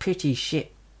a pretty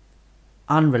shit,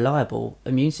 unreliable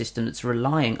immune system that's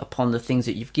relying upon the things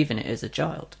that you've given it as a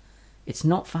child. It's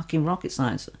not fucking rocket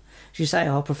science. As you say,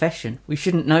 our profession, we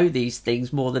shouldn't know these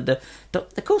things more than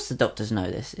of course the doctors know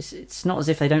this. It's not as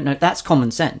if they don't know. That's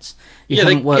common sense. You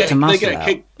haven't worked a muscle out.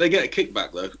 They get a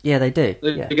kickback though. Yeah, they do.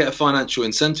 They get a financial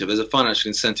incentive. There's a financial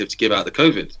incentive to give out the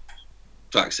COVID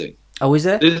vaccine. Oh, is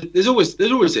there? There's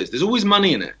always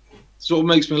money in it. It's what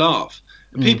makes me laugh.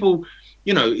 People,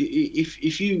 you know,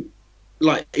 if you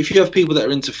have people that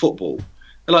are into football,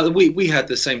 like we had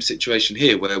the same situation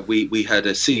here where we had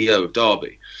a CEO of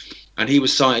Derby, and he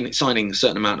was signing a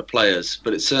certain amount of players,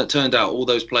 but it turned out all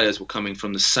those players were coming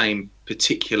from the same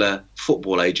particular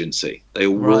football agency. They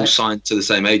were all signed to the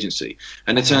same agency,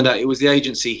 and it turned out it was the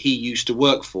agency he used to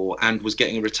work for and was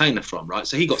getting a retainer from, right?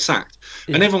 So he got sacked,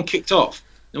 and everyone kicked off.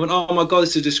 They went, "Oh my God,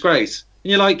 this is a disgrace!"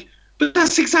 And you're like, "But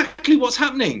that's exactly what's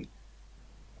happening.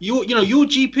 Your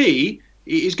GP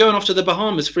is going off to the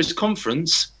Bahamas for his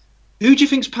conference. Who do you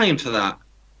think's paying for that?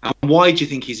 And why do you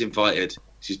think he's invited?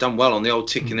 He's done well on the old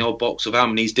tick in the old box of how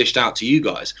many he's dished out to you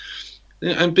guys.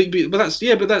 And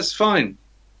but that's fine.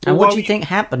 And what do you think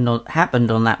happened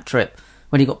on that trip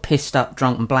when he got pissed up,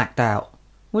 drunk, and blacked out?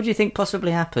 What do you think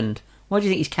possibly happened? Why do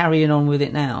you think he's carrying on with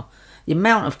it now? The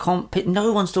amount of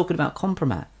no one's talking about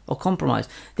compromise.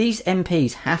 These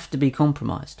MPs have to be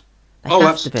compromised. They have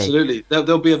absolutely.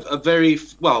 There'll be a very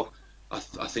well. I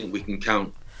think we can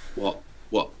count what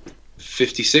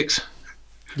 56.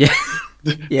 Yeah,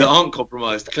 that aren't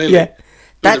compromised. Clearly, yeah.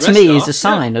 That to me is a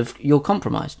sign of you're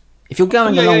compromised. If you're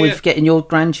going along with getting your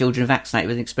grandchildren vaccinated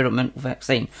with an experimental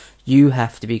vaccine, you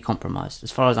have to be compromised,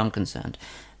 as far as I'm concerned.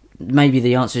 Maybe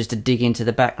the answer is to dig into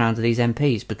the background of these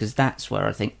MPs, because that's where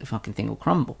I think the fucking thing will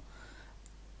crumble.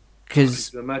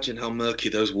 Because imagine how murky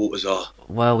those waters are.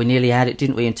 Well, we nearly had it,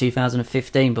 didn't we, in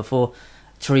 2015 before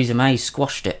Theresa May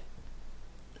squashed it.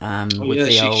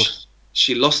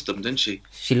 She lost them, didn't she?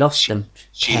 She lost them.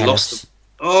 She lost them.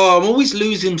 Oh, I'm always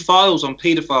losing files on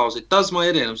paedophiles. It does my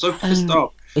head in. I'm so pissed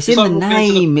off. It's in the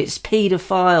name. It's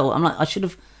paedophile. I'm like, I should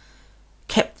have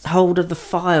kept hold of the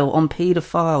file on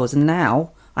paedophiles, and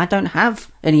now I don't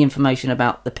have any information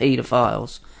about the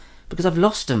paedophiles because I've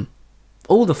lost them.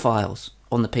 All the files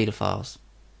on the paedophiles.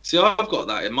 See, I've got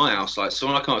that in my house. Like, so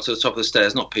when I come up to the top of the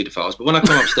stairs, not paedophiles, but when I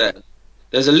come upstairs,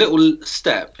 there's a little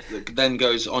step that then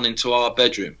goes on into our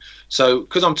bedroom. So,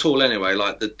 because I'm tall anyway,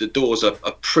 like the doors are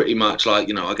pretty much like,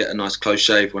 you know, I get a nice close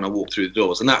shave when I walk through the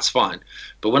doors, and that's fine.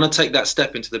 But when I take that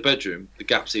step into the bedroom, the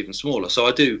gap's even smaller. So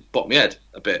I do bop my head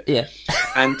a bit. Yeah.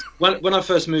 And when I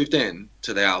first moved in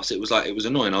to the house, it was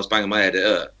annoying. I was banging my head, it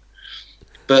hurt.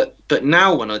 But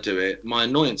now when I do it, my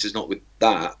annoyance is not with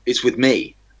that, it's with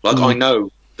me. Like, I know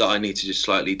that I need to just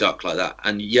slightly duck like that,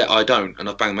 and yet I don't, and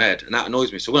I've banged my head, and that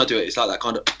annoys me. So when I do it, it's like that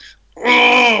kind of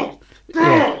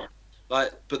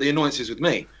like, but the annoyance is with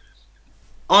me.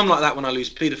 I'm like that when I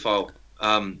lose paedophile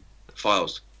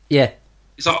files. Yeah,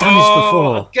 it's like, done this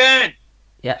before again.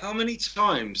 Yeah, how many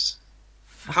times?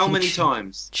 How many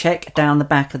times? Check down the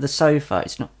back of the sofa.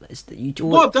 It's not. It's that you.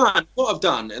 What I've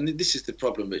done, and this is the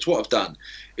problem, Rich. What I've done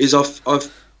is I've put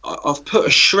a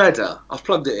shredder. I've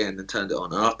plugged it in and turned it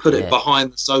on, and I've put it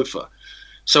behind the sofa.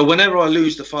 So whenever I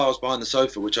lose the files behind the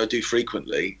sofa, which I do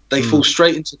frequently, they fall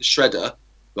straight into the shredder,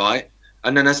 right?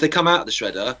 And then as they come out of the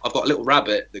shredder, I've got a little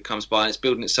rabbit that comes by and it's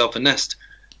building itself a nest.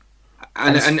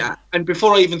 And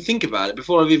before I even think about it,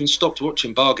 before I've even stopped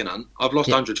watching Bargain Hunt, I've lost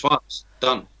 100 files.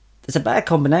 Done. It's a bad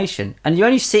combination, and you're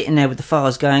only sitting there with the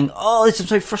files going, "Oh, I'm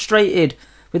so frustrated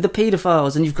with the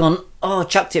paedophiles," and you've gone, "Oh,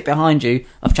 chucked it behind you."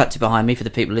 I've chucked it behind me for the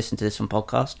people listening to this on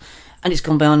podcast, and it's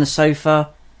gone behind the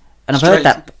sofa, and I've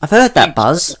heard that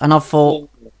buzz, and I've thought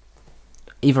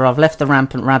either I've left the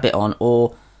rampant rabbit on,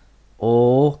 or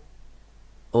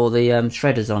the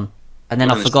shredder's on, and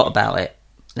then I forgot about it.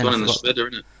 Then I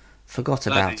forgot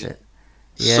about it.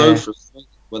 Yeah. So frustrating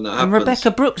when that happens. And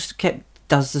Rebecca Brooks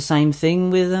does the same thing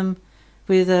with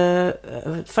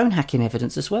phone hacking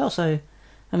evidence as well. So,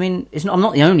 I mean, I'm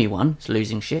not the only one that's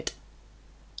losing shit.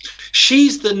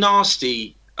 She's the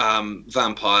nasty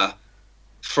vampire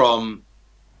from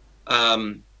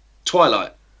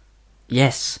Twilight.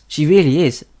 Yes, she really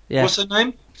is. Yeah. What's her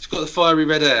name? She's got the fiery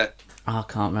red hair. Oh, I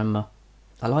can't remember.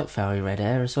 I like fiery red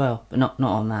hair as well, but not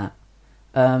on that.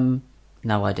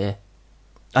 No idea.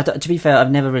 To be fair,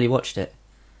 I've never really watched it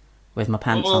with my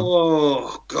pants on.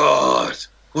 Oh, God.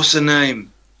 What's her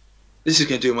name? This is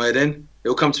going to do my head in.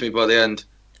 It'll come to me by the end.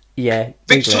 Yeah.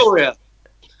 Victoria.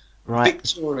 Right.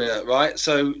 Victoria, right?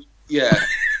 So, yeah.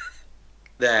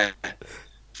 There.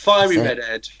 Fiery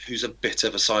redhead who's a bit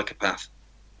of a psychopath.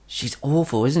 She's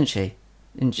awful, isn't she?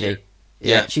 Isn't she?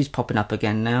 Yeah. She's popping up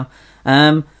again now.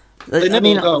 They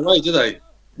never go away, do they?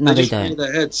 No, they don't. In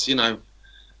their heads, you know.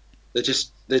 They're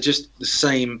just the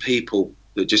same people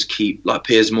that just keep, like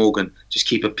Piers Morgan, just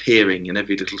keep appearing in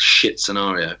every little shit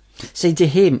scenario. See,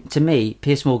 to me,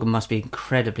 Piers Morgan must be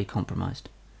incredibly compromised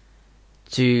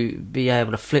to be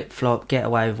able to flip-flop, get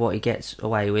away with what he gets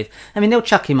away with. I mean, they'll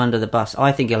chuck him under the bus.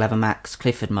 I think he'll have a Max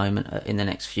Clifford moment in the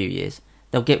next few years.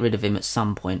 They'll get rid of him at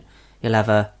some point. They'll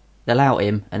out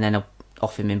him, and then they'll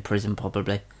off him in prison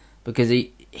probably, because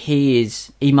he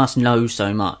must know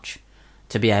so much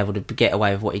to be able to get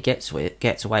away with what he gets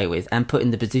away with, and put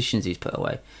in the positions he's put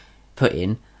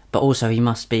in. But also, he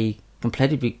must be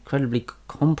incredibly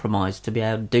compromised to be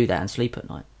able to do that and sleep at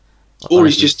night. Or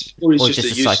he's just a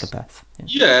psychopath.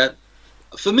 Yeah,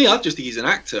 for me, I just think he's an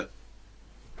actor.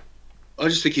 I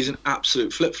just think he's an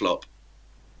absolute flip-flop.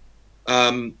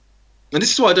 And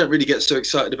this is why I don't really get so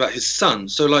excited about his son.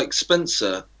 So, like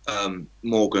Spencer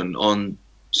Morgan on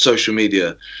social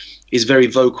media is very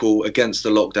vocal against the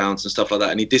lockdowns and stuff like that,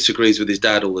 and he disagrees with his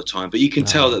dad all the time. But you can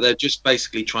tell that they're just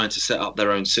basically trying to set up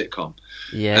their own sitcom.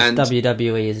 Yeah, it's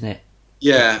WWE, isn't it?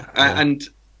 Yeah, and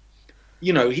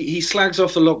you know, he slags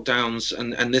off the lockdowns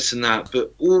and this and that,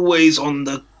 but always on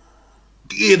the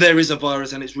there is a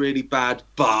virus and it's really bad,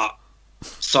 but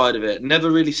side of it,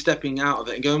 never really stepping out of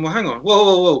it and going, well, hang on,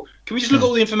 whoa, can we just look at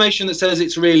all the information that says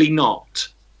it's really not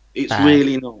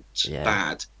really not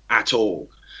bad at all,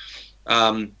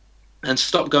 and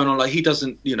stop going on like he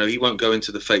doesn't, you know, he won't go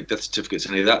into the fake death certificates,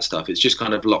 any of that stuff. It's just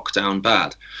kind of lockdown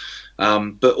bad,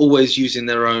 but always using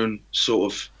their own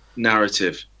sort of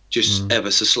narrative, just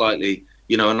ever so slightly,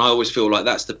 you know. And I always feel like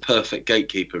that's the perfect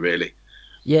gatekeeper, really.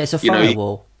 Yeah, it's a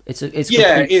firewall. It's a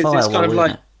yeah, it is. Firewall, it's kind of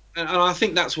like, it? and I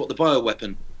think that's what the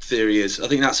bioweapon theory is. I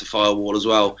think that's a firewall as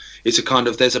well. It's a kind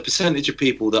of, there's a percentage of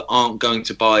people that aren't going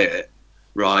to buy it,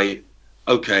 right?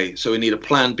 Okay, so we need a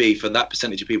plan B for that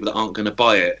percentage of people that aren't going to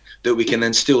buy it, that we can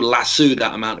then still lasso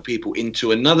that amount of people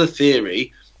into another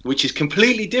theory, which is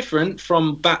completely different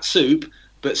from bat soup,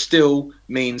 but still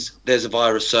means there's a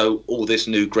virus, so all this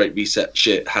new Great Reset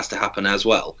shit has to happen as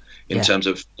well in terms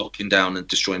of locking down and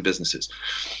destroying businesses.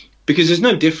 Because there's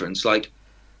no difference. Like,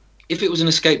 if it was an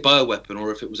escape bioweapon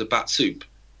or if it was a bat soup,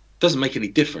 it doesn't make any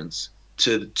difference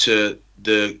to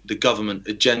the government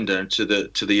agenda and to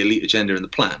the elite agenda and the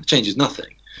plan. It changes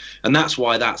nothing. And that's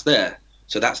why that's there.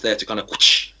 So that's there to kind of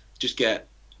just get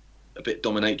a bit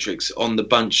dominatrix on the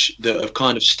bunch that have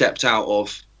kind of stepped out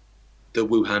of the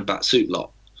Wuhan bat soup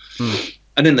lot.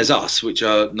 And then there's us, which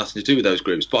are nothing to do with those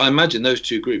groups. But I imagine those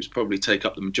two groups probably take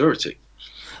up the majority.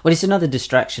 Well, it's another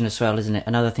distraction as well, isn't it?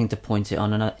 Another thing to point it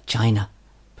on. China.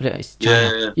 But it's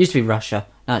China. Yeah. It used to be Russia.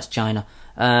 Now it's China.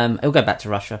 It'll go back to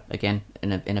Russia again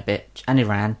in a bit. And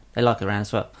Iran. They like Iran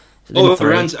as well. So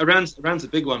Iran's a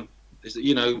big one. Is that,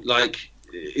 you know, like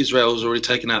Israel's already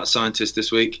taken out a scientist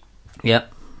this week.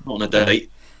 Yep. On a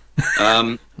date.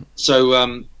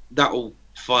 So that will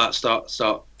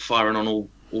start firing on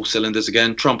all cylinders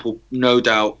again. Trump will no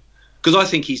doubt, because I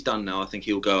think he's done now. I think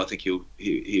he'll go. I think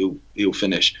he'll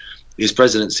finish his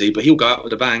presidency, but he'll go out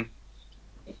with a bang.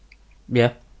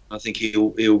 Yeah. I think he'll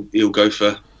go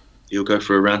for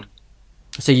Iran.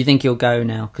 So you think he'll go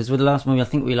now? Because with the last movie, I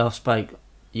think we last spoke,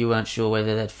 you weren't sure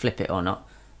whether they'd flip it or not.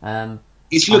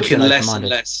 It's looking less and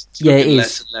less. It is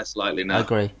less and less likely now. I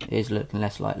agree. It is looking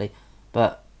less likely,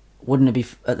 but wouldn't it be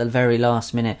at the very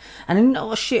last minute? And in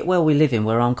a shit world we live in,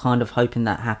 where I'm kind of hoping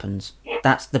that happens.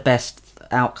 That's the best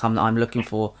outcome that I'm looking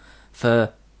for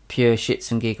pure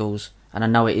shits and giggles. And I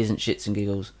know it isn't shits and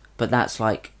giggles, but that's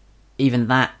like, even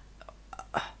that.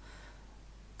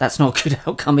 That's not a good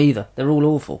outcome either. They're all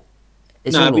awful.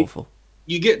 It's all awful.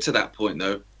 You get to that point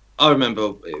though. I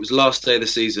remember it was the last day of the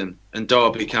season, and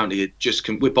Derby County had just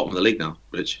we're bottom of the league now,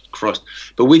 Rich. Christ!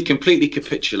 But we'd completely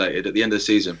capitulated at the end of the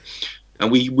season,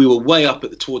 and we were way up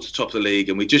towards the top of the league,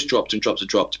 and we just dropped,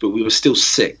 but we were still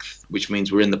sixth, which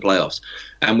means we're in the playoffs.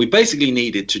 And we basically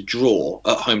needed to draw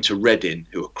at home to Reading,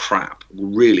 who were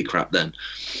really crap then,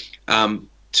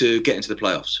 to get into the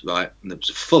playoffs, right? And there was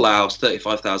a full house,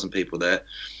 35,000 people there.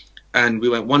 And we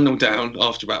went 1-0 down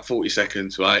after about 40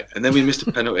 seconds, right? And then we missed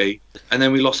a penalty, and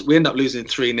then we lost. We ended up losing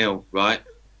 3-0, right?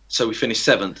 So we finished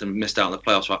seventh and missed out on the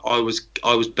playoffs, right?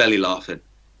 I was belly laughing,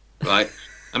 right?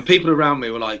 And people around me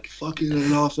were like,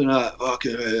 fucking laughing at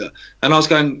fucking. And I was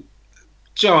going,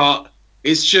 Jar,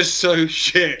 it's just so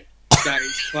shit that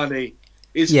it's funny.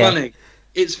 It's funny.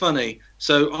 It's funny.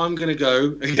 So I'm going to go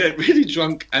and get really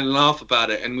drunk and laugh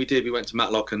about it. And we did. We went to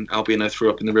Matlock, and Albino threw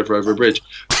up in the river over a bridge.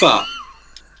 But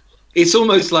it's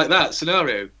almost like that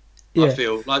scenario. I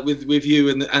feel like with you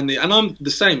and I'm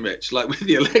the same, Rich. Like with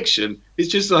the election, it's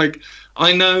just like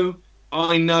I know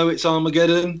it's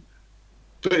Armageddon,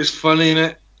 but it's funny,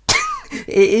 innit? It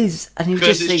is, and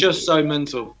because it's just so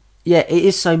mental. Yeah, it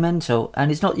is so mental,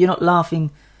 and it's not. You're not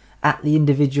laughing at the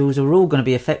individuals who are all going to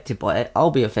be affected by it.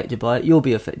 I'll be affected by it. You'll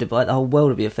be affected by it. The whole world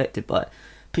will be affected by it.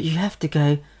 But you have to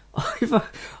go.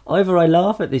 Either I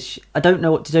laugh at this. I don't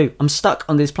know what to do. I'm stuck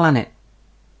on this planet.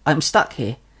 I'm stuck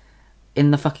here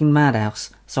in the fucking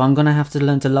madhouse, so I'm going to have to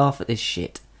learn to laugh at this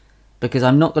shit, because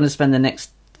I'm not going to spend the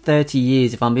next 30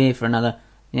 years, if I'm here for another,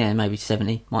 maybe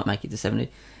 70, might make it to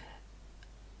 70,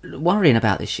 worrying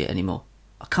about this shit anymore.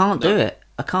 I can't do it.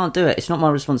 I can't do it. It's not my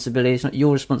responsibility, it's not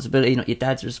your responsibility, not your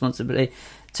dad's responsibility,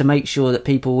 to make sure that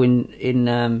people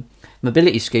in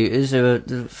mobility scooters who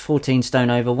are 14 stone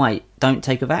overweight don't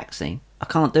take a vaccine. I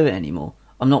can't do it anymore.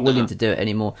 I'm not willing to do it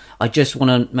anymore. I just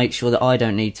want to make sure that I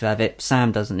don't need to have it.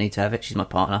 Sam doesn't need to have it. She's my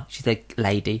partner. She's a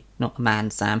lady, not a man,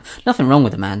 Sam. Nothing wrong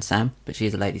with a man, Sam, but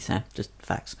she's a lady, Sam. Just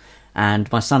facts.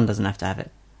 And my son doesn't have to have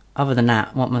it. Other than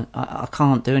that, I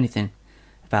can't do anything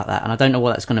about that. And I don't know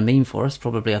what that's going to mean for us.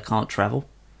 Probably I can't travel.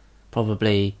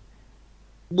 Probably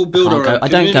we'll build our own. I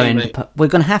don't go in. We're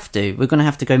going to have to. We're going to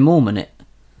have to go Mormon it,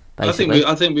 basically.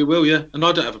 I think we will, yeah. And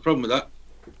I don't have a problem with that.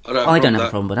 I don't have a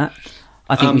problem with that.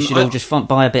 I think we should all just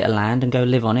buy a bit of land and go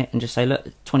live on it and just say, look,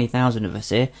 20,000 of us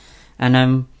here,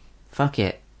 and fuck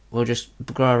it, we'll just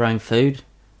grow our own food,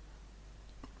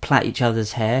 plait each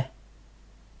other's hair,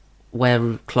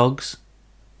 wear clogs,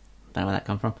 don't know where that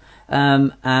come from,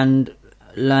 and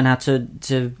learn how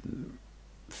to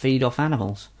feed off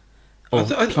animals or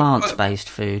plants-based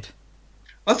food.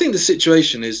 I think the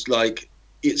situation is like,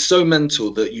 it's so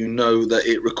mental that you know that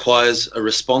it requires a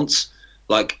response.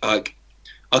 Like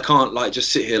I can't like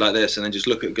just sit here like this and then just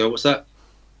look at it and go, what's that?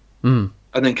 And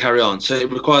then carry on. So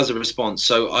it requires a response.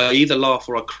 So I either laugh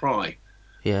or I cry.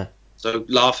 Yeah. So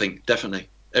laughing, definitely,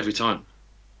 every time.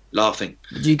 Laughing.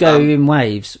 Do you go in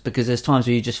waves? Because there's times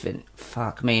where you just think,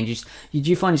 fuck me, and do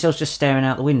you find yourself just staring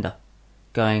out the window,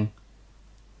 going,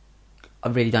 I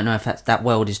really don't know if that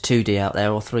world is 2D out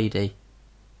there or 3D.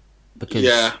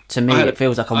 Because to me it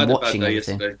feels like I'm watching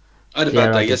everything. Yesterday. I had a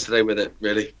bad day yesterday with it,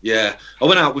 really. Yeah. I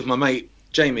went out with my mate,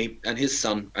 Jamie, and his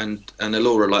son, and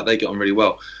Elora, like, they get on really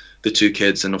well, the two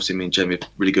kids, and obviously me and Jamie are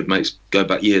really good mates, go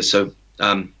back years. So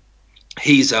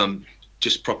he's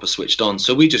just proper switched on.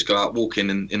 So we just go out walking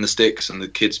in the sticks, and the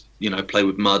kids, play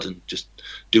with mud and just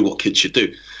do what kids should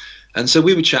do. And so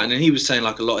we were chatting, and he was saying,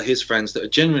 like, a lot of his friends that are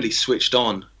generally switched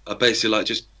on are basically like,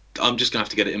 I'm just going to have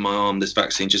to get it in my arm, this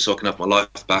vaccine, just so I can have my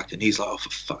life back. And he's like, oh, for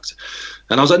fuck's sake.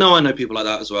 And I was like, no, I know people like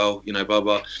that as well, blah,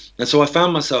 blah. And so I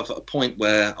found myself at a point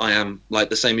where I am like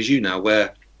the same as you now,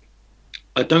 where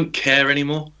I don't care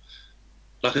anymore.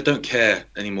 Like, I don't care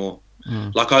anymore.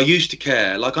 Like, I used to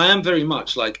care. Like, I am very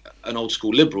much like an old school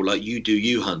liberal, like, you do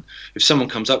you, hun. If someone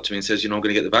comes up to me and says, I'm going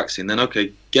to get the vaccine, then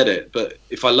okay, get it. But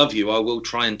if I love you, I will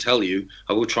try and tell you.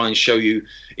 I will try and show you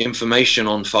information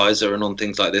on Pfizer and on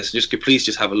things like this. Please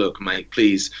just have a look, mate,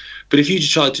 please. But if you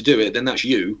decide to do it, then that's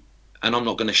you, and I'm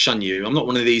not going to shun you. I'm not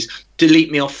one of these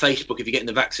delete me off Facebook if you're getting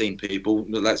the vaccine people.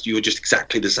 You're just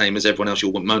exactly the same as everyone else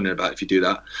you're moaning about if you do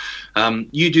that.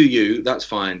 You do you, that's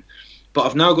fine. But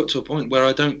I've now got to a point where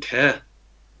I don't care.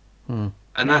 And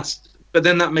but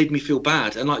then that made me feel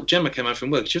bad. And like Gemma came out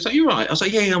from work, she was like, you're right. I was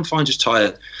like, yeah, I'm fine, just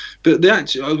tired. But I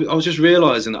was just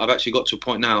realising that I've actually got to a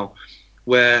point now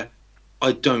where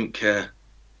I don't care.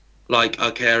 Like,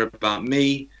 I care about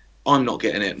me. I'm not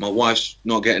getting it. My wife's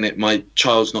not getting it. My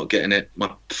child's not getting it. My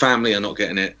family are not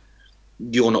getting it.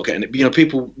 You're not getting it.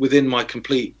 People within my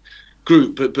complete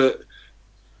group, but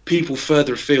people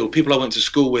further afield, people I went to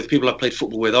school with, people I played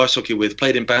football with, ice hockey with,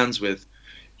 played in bands with.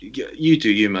 You do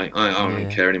you, mate. I don't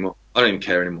even care anymore. I don't even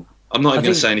care anymore. I'm not even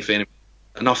going to say anything.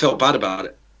 And I felt bad about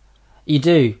it. You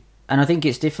do. And I think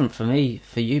it's different for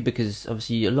you, because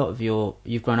obviously a lot of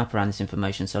you've grown up around this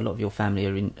information, so a lot of your family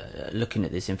are looking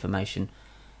at this information,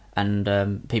 and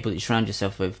people that you surround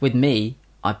yourself with. With me,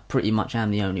 I pretty much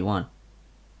am the only one.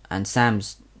 And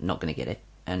Sam's not going to get it.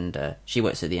 And she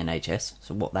works at the NHS,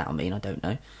 so what that'll mean, I don't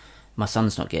know. My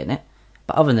son's not getting it.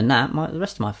 But other than that, the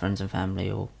rest of my friends and family,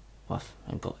 I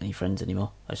haven't got any friends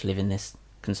anymore. I just live in this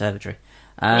conservatory.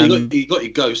 You got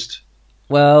your ghost.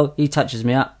 Well, he touches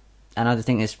me up, and I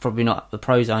think there's probably not the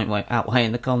pros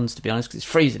outweighing the cons, to be honest, because it's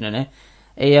freezing in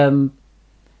here.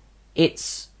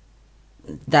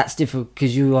 That's difficult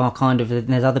because you are kind of,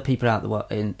 there's other people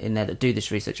out in there that do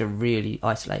this research are really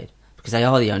isolated because they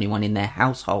are the only one in their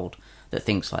household that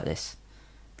thinks like this.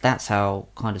 That's how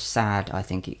kind of sad I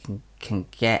think it can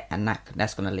get, and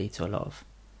that's going to lead to a lot of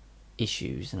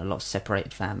issues and a lot of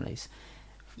separated families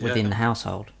within the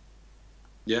household.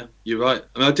 Yeah, you're right.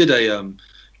 I mean, I did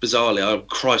bizarrely,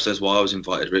 Christ knows why I was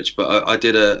invited, Rich, but I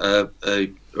did a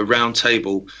round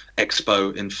table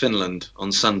expo in Finland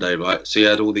on Sunday, right? So you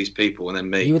had all these people and then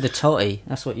me. You were the totty.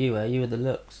 That's what you were. You were the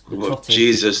looks.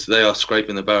 Jesus, they are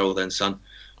scraping the barrel then, son.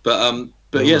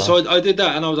 But yeah, so I did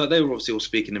that, and I was like, they were obviously all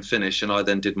speaking in Finnish, and I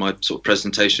then did my sort of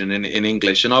presentation in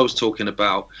English, and I was talking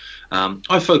about,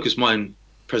 I focused my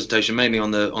presentation mainly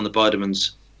on the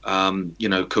Biderman's,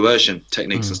 coercion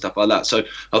techniques and stuff like that. So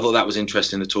I thought that was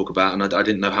interesting to talk about, and I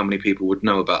didn't know how many people would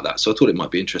know about that, so I thought it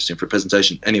might be interesting for a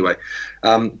presentation. Anyway,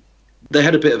 they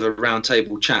had a bit of a round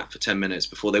table chat for 10 minutes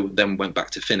before they then went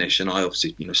back to Finnish, and I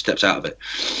obviously stepped out of it,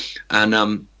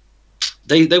 and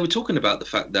they were talking about the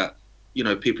fact that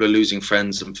people are losing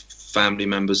friends and family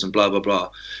members and blah, blah, blah.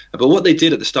 But what they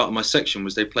did at the start of my section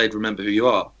was they played Remember Who You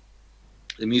Are,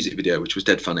 the music video, which was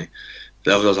dead funny.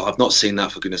 I was like, I've not seen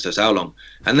that for goodness knows how long.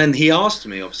 And then he asked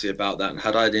me, obviously, about that and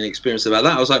had I had any experience about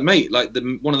that. I was like, mate, like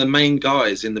one of the main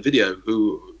guys in the video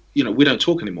who, we don't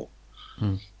talk anymore.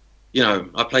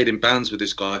 I played in bands with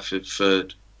this guy for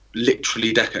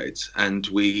literally decades, and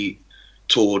we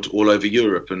toured all over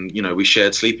Europe, and we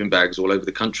shared sleeping bags all over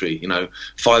the country.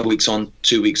 5 weeks on,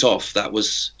 2 weeks off.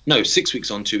 6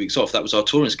 weeks on, 2 weeks off. That was our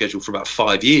touring schedule for about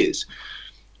 5 years,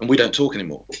 and we don't talk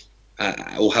anymore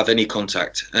or have any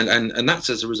contact, and that's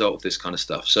as a result of this kind of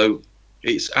stuff. So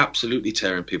it's absolutely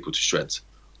tearing people to shreds.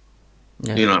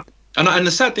 Yeah. And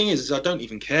the sad thing is I don't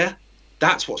even care.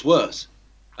 That's what's worse,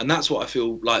 and that's what I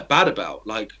feel like bad about.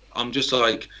 Like, I'm just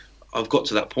like, I've got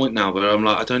to that point now where I'm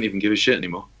like, I don't even give a shit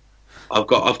anymore. I've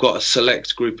got a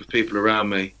select group of people around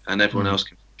me, and everyone else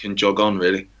can jog on,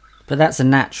 really. But that's a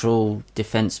natural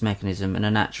defence mechanism and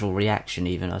a natural reaction,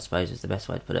 even, I suppose is the best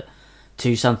way to put it,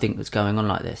 to something that's going on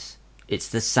like this. It's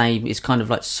the same. It's kind of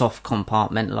like soft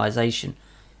compartmentalisation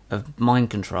of mind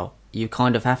control. You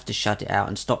kind of have to shut it out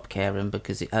and stop caring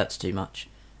because it hurts too much,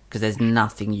 because there's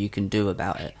nothing you can do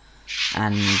about it.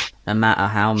 And no matter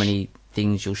how many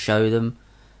things you'll show them,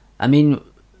 I mean,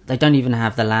 they don't even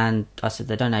have the land. I said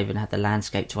they don't even have the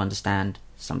landscape to understand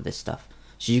some of this stuff.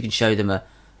 So you can show them a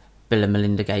Bill and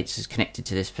Melinda Gates is connected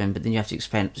to this film, but then you have to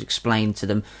explain to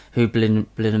them who Bill and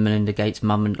Melinda Gates'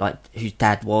 mum and whose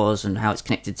dad was, and how it's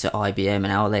connected to IBM, and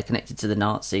how they're connected to the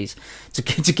Nazis. To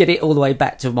get it all the way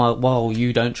back to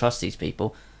you don't trust these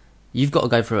people. You've got to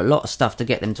go through a lot of stuff to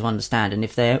get them to understand. And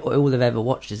if all they've ever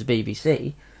watched is the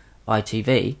BBC,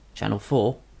 ITV, Channel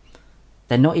 4.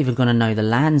 They're not even going to know the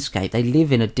landscape. They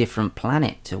live in a different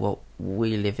planet to what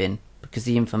we live in, because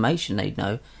the information they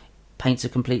know paints a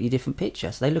completely different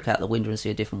picture. So they look out the window and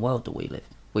see a different world that we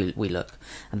look.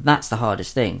 And that's the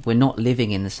hardest thing. We're not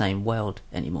living in the same world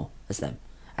anymore as them.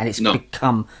 And it's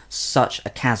become such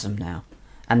a chasm now.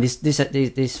 And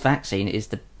this vaccine is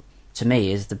to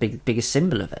me the biggest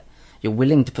symbol of it. You're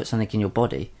willing to put something in your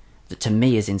body that to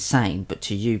me is insane, but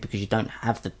to you, because you don't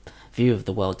have the view of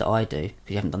the world that I do, because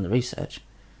you haven't done the research,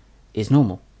 is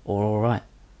normal or all right.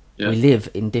 Yeah. We live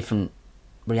in different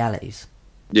realities.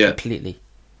 Yeah, completely.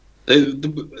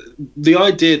 The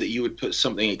idea that you would put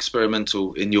something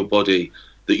experimental in your body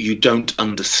that you don't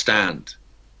understand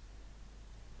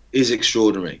is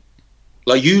extraordinary.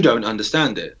 Like, you don't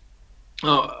understand it.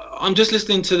 I'm just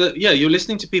listening to you're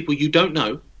listening to people you don't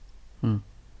know,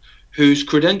 whose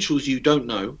credentials you don't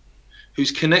know,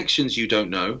 whose connections you don't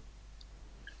know,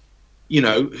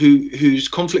 whose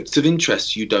conflicts of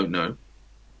interest you don't know.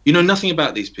 You know nothing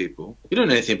about these people. You don't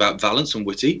know anything about Valance and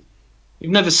Whitty.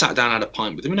 You've never sat down and had a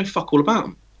pint with them. You know fuck all about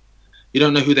them. You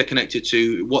don't know who they're connected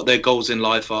to, what their goals in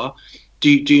life are. Do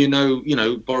you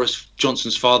know, Boris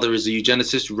Johnson's father is a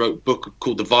eugenicist who wrote a book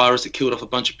called The Virus that killed off a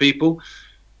bunch of people?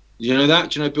 Do you know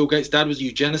that? Do you know Bill Gates' dad was a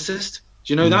eugenicist?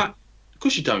 Do you know that? Of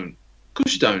course you don't. Of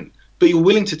course you don't. But you're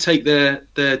willing to take their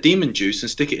demon juice and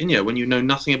stick it in you when you know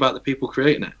nothing about the people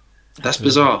creating it. That's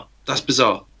bizarre. That's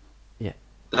bizarre. Yeah.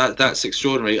 That's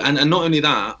extraordinary. And not only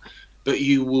that, but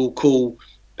you will call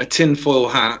a tinfoil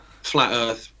hat, flat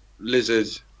earth, lizard,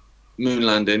 moon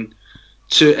landing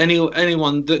to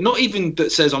anyone that, not even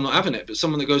that says I'm not having it, but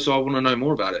someone that goes, I want to know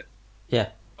more about it. Yeah.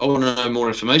 I want to know more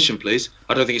information, please.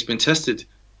 I don't think it's been tested.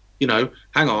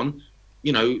 Hang on.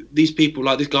 These people,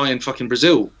 like this guy in fucking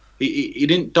Brazil, he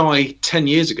didn't die 10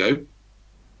 years ago.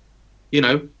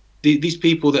 These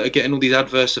people that are getting all these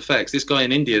adverse effects, this guy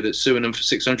in India that's suing them for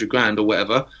 600 grand or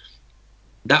whatever,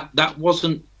 that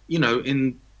wasn't,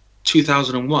 in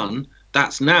 2001,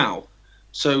 that's now.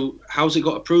 So how's it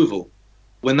got approval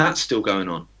when that's still going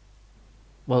on?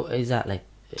 Well, exactly.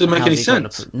 Doesn't make any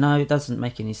sense. No, it doesn't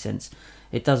make any sense.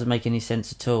 It doesn't make any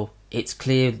sense at all. It's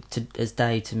clear as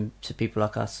day to people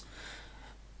like us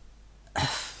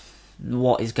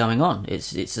what is going on.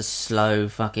 It's a slow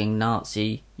fucking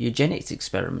Nazi eugenics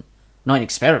experiment. Not an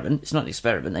experiment. It's not an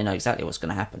experiment. They know exactly what's going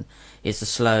to happen. It's a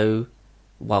slow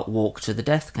walk to the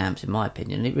death camps, in my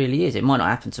opinion. It really is. It might not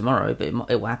happen tomorrow, but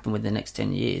it will happen within the next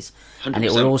 10 years. 100%. And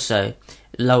it will also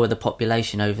lower the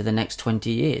population over the next 20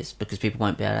 years because people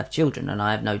won't be able to have children. And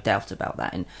I have no doubt about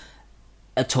that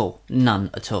at all.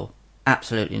 None at all.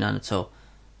 Absolutely none at all.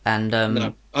 And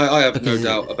no, I have no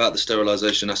doubt about the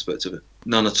sterilisation aspect of it.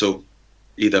 None at all,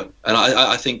 either. And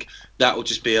I think that will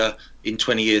just be in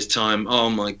 20 years' time, oh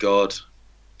my God,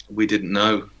 we didn't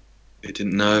know. We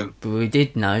didn't know. But we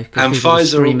did know, because people were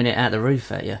screaming it out the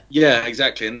roof at you. Yeah,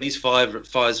 exactly. And these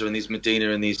Pfizer and these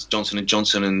Medina and these Johnson &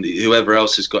 Johnson and whoever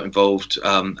else has got involved,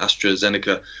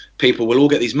 AstraZeneca, people will all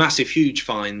get these massive, huge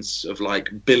fines of like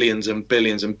billions and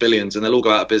billions and billions, and they'll all go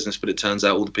out of business, but it turns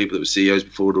out all the people that were CEOs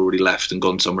before had already left and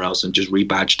gone somewhere else and just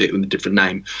rebadged it with a different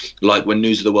name. Like when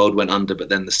News of the World went under, but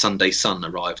then the Sunday Sun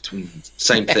arrived.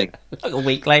 Same thing. Like a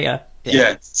week later.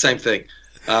 Yeah, same thing.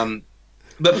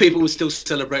 But people were still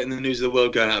celebrating the News of the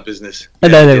World going out of business. I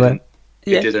know they weren't.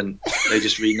 They didn't. They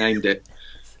just renamed it.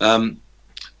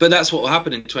 But But that's what will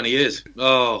happen in 20 years.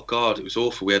 Oh, God, it was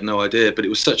awful. We had no idea. But it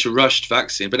was such a rushed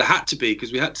vaccine. But it had to be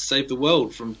because we had to save the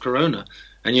world from corona.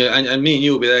 And me and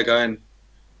you will be there going,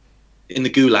 in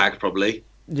the gulag probably.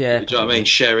 Yeah. Do you know what I mean?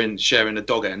 Sharing a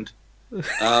dog end.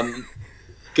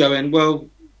 Going, well, do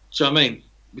you know what I mean?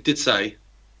 We did say.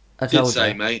 I told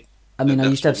you. Mate. I mean, I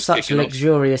used to have such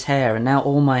luxurious hair, and now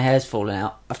all my hair's falling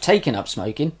out. I've taken up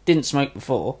smoking. Didn't smoke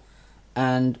before.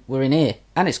 And we're in here.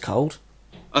 And it's cold.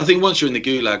 I think once you're in the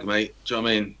gulag, mate, do you know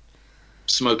what I mean?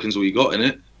 Smoking's all you got in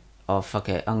it. Oh, fuck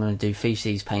it. I'm going to do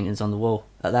feces paintings on the wall.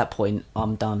 At that point,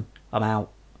 I'm done. I'm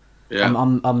out. Yeah.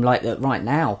 I'm like that right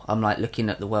now. I'm like looking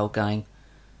at the world going,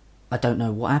 I don't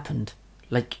know what happened.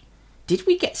 Like, did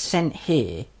we get sent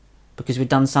here because we'd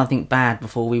done something bad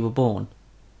before we were born?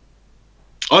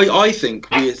 I think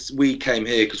we came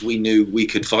here because we knew we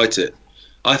could fight it.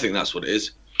 I think that's what it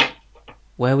is.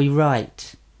 Were we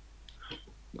right?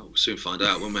 Well, we'll soon find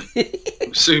out, won't we?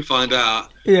 We'll soon find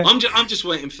out. Yeah. I'm just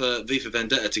waiting for V for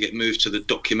Vendetta to get moved to the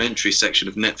documentary section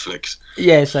of Netflix.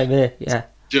 Yeah, same here. Yeah.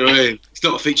 Do you know what I mean? It's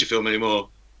not a feature film anymore.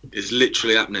 It's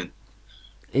literally happening.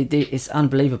 It's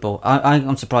unbelievable.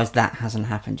 I'm surprised that hasn't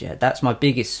happened yet. That's my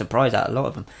biggest surprise out of a lot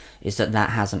of them, is that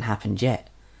hasn't happened yet.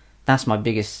 That's my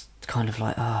biggest kind of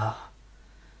like,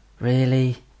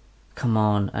 really? Come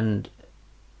on. And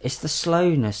it's the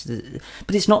slowness.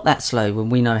 But it's not that slow when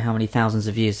we know how many thousands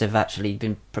of years they've actually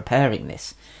been preparing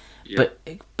this. Yeah.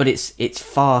 But it's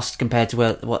fast compared to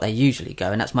what they usually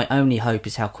go. And that's my only hope,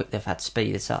 is how quick they've had to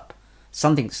speed this up.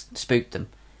 Something's spooked them.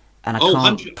 And I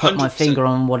can't put my finger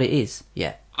on what it is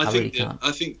yet. I really can't.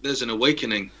 I think there's an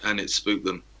awakening, and it spooked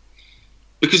them.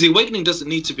 Because the awakening doesn't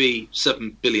need to be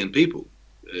 7 billion people.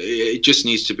 It just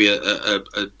needs to be a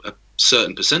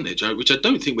certain percentage, which I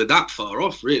don't think we're that far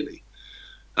off, really.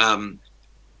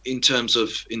 In terms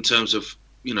of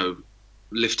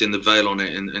lifting the veil on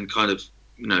it and kind of,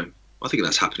 I think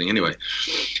that's happening anyway.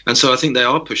 And so I think they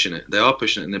are pushing it. They are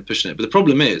pushing it, and they're pushing it. But the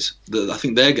problem is that I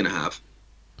think they're going to have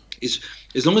is,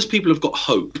 as long as people have got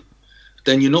hope,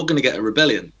 then you're not going to get a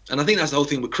rebellion. And I think that's the whole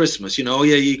thing with Christmas. Oh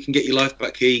yeah, you can get your life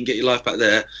back here, you can get your life back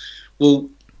there. Well,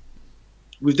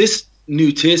 with this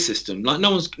new tier system, like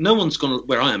no one's gone,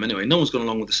 where I am anyway, no one's gone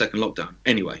along with the second lockdown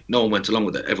anyway. No one went along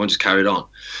with it. Everyone just carried on.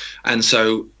 And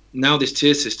so now this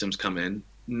tier system's come in,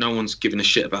 no one's giving a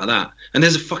shit about that. And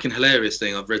there's a fucking hilarious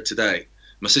thing I've read today.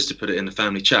 My sister put it in the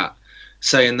family chat,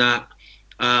 saying that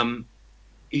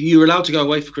you're allowed to go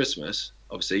away for Christmas.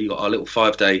 Obviously, you've got our little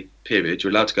 5-day period.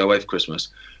 You're allowed to go away for Christmas.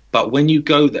 But when you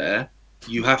go there,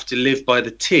 you have to live by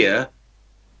the tier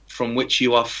from which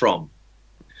you are from.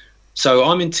 So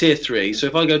I'm in tier 3. So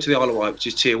if I go to the Isle of Wight, which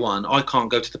is tier 1, I can't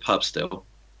go to the pub still.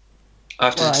 I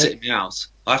have to sit in my house.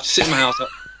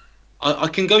 I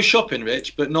can go shopping,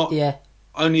 Rich, but not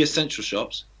only essential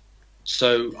shops.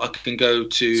 So I can go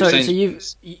to... So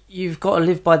you've got to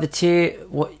live by the tier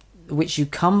which you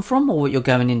come from, or what you're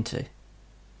going into?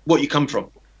 What you come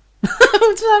from. How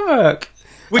does that work?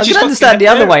 I can understand the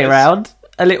other way around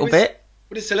a little bit.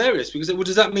 But it's hilarious, because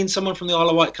does that mean someone from the Isle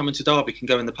of Wight coming to Derby can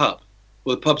go in the pub?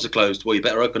 Well, the pubs are closed. Well, you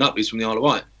better open up. He's from the Isle of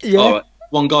Wight. Yeah. All right.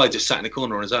 One guy just sat in the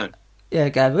corner on his own. Yeah,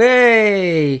 go,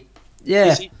 hey!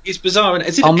 Yeah. It's bizarre. And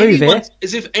as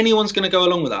if anyone's going to go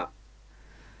along with that.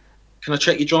 Can I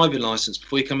check your driving licence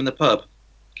before you come in the pub?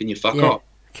 Can you fuck off?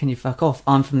 Can you fuck off?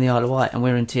 I'm from the Isle of Wight and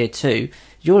we're in tier 2.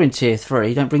 You're in tier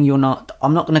 3. Don't bring your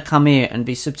I'm not going to come here and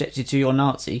be subjected to your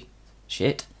Nazi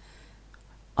shit.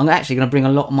 I'm actually going to bring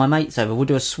a lot of my mates over. We'll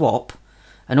do a swap.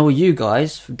 And all you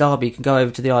guys from Derby can go over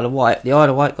to the Isle of Wight. The Isle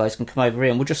of Wight guys can come over here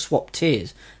and we'll just swap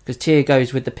tiers. Because tier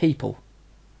goes with the people.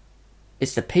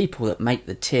 It's the people that make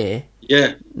the tier.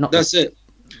 Yeah, that's it.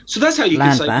 So that's how you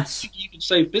can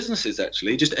save businesses,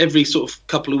 actually. Just every sort of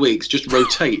couple of weeks, just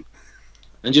rotate.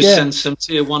 And just send some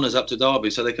tier 1ers up to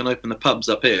Derby so they can open the pubs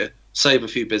up here, save a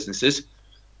few businesses.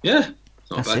 Yeah,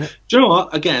 not bad. It. Do you know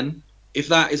what? Again, if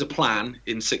that is a plan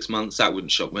in 6 months, that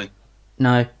wouldn't shock me.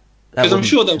 No. Because I'm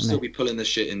sure they'll still be pulling this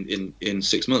shit in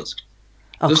 6 months.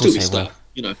 There'll still be stuff,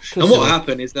 And what will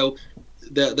happen is they'll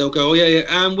go,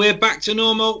 and we're back to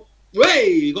normal. Hey,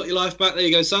 you got your life back. There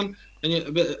you go, son.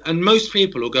 And most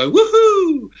people will go,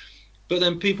 woohoo! But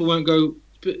then people won't go,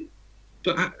 but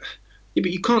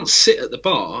you can't sit at the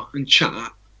bar and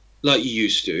chat like you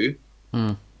used to.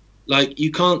 Like,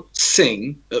 you can't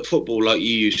sing at football like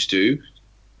you used to.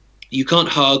 You can't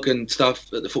hug and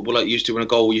stuff at the football like you used to when a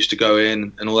goal used to go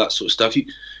in and all that sort of stuff.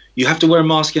 You have to wear a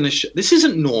mask in a This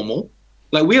isn't normal.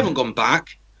 Like, we haven't gone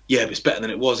back. Yeah, but it's better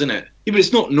than it was, isn't it? Yeah, but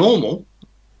it's not normal.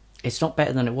 It's not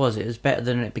better than it was. It was better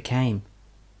than it became.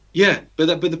 Yeah,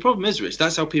 but the problem is, Rich,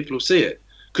 that's how people will see it.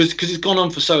 Because it's gone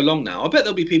on for so long now. I bet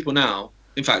there'll be people now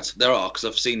In fact, there are, because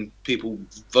I've seen people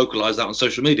vocalise that on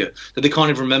social media, that they can't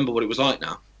even remember what it was like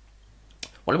now.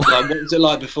 Well, Like, what was it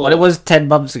like before? Well, it was 10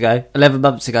 months ago, 11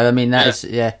 months ago. I mean, that is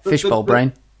fishbowl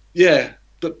brain. Yeah,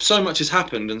 but so much has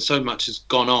happened and so much has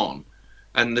gone on,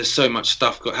 and there's so much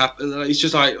stuff got happened. It's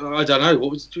just like, I don't know,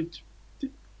 what was... Did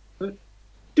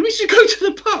we just go to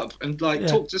the pub and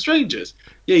talk to strangers?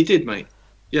 Yeah, you did, mate.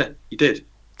 Yeah, you did.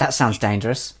 That sounds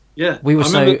dangerous. Yeah. We were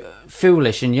so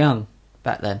foolish and young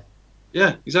back then.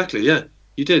 Yeah, exactly, yeah.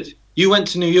 You did. You went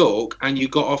to New York and you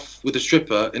got off with a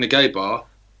stripper in a gay bar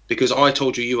because I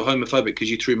told you were homophobic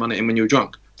because you threw money in when you were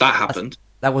drunk. That happened.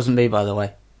 That wasn't me, by the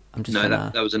way. I'm just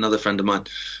that was another friend of mine.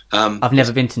 I've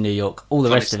never been to New York. All the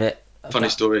rest of it. Funny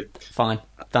story. Fine.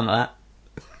 Done like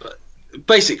that.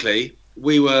 Basically,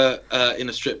 we were in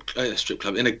a strip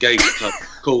club, in a gay club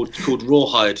called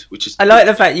Rawhide, which is... I like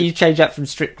the fact you changed that from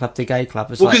strip club to gay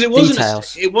club. It's because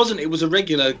details. It was a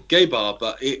regular gay bar,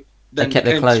 but it then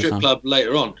became a strip club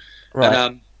later on. Right.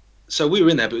 And, so we were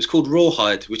in there, but it was called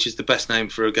Rawhide, which is the best name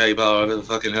for a gay bar I've ever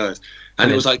fucking heard.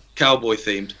 And it was like cowboy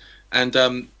themed. And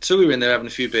so we were in there having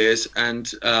a few beers, and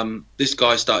this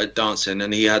guy started dancing,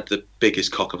 and he had the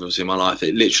biggest cock I've ever seen in my life.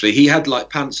 It literally, he had like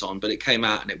pants on, but it came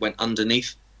out and it went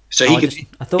underneath. So I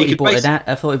thought he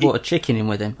brought a chicken in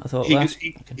with him. I thought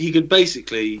he could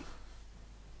basically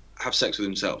have sex with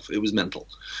himself. It was mental.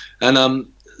 And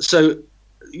so,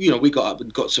 we got up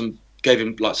and gave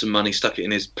him like some money, stuck it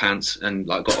in his pants, and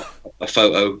like got a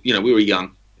photo. We were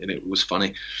young and it was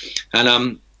funny.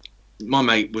 And my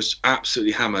mate was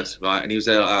absolutely hammered, right? And he was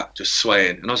there like that, just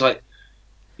swaying. And I was like,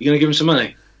 "You gonna give him some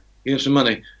money? Give him some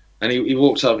money." And he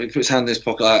walked up, he put his hand in his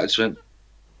pocket like that, and just went,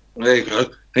 "There you go."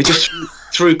 And he just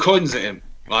threw coins at him,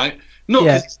 right? Not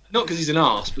because he's an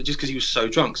arse, but just because he was so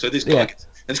drunk. So this guy, and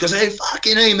this guy said, "Hey,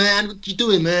 fucking hey, man, what you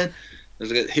doing, man?" I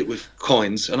was like, hit with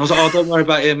coins, and I was like, "Oh, don't worry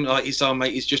about him. Like, he's our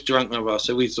mate. He's just drunk."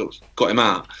 So we sort of got him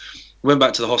out. We went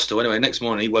back to the hostel. Anyway, next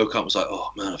morning he woke up and was like, "Oh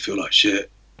man, I feel like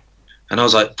shit." And I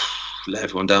was like, "Let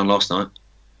everyone down last night."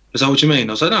 He was like, "What do you mean?"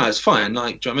 I was like, "No, it's fine.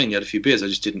 Like, do you know what I mean? You had a few beers. I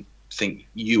just didn't think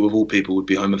you of all people would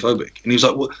be homophobic." And he was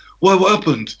like, What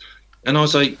happened?" And I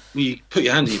was like, "Well, you put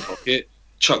your hand in your pocket,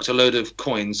 chucked a load of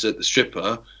coins at the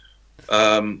stripper,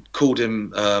 called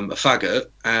him a faggot,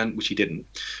 and which he didn't,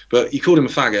 but he called him a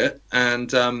faggot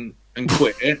and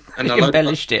quit it, and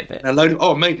embellished it a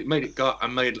bit. Made it gut,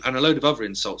 and a load of other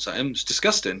insults at him. It was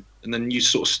disgusting. And then you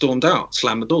sort of stormed out,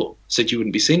 slammed the door, said you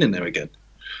wouldn't be seen in there again.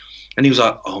 And he was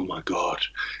like, "Oh my god."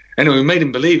 Anyway, we made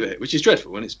him believe it, which is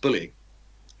dreadful when it's bullying,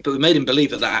 but we made him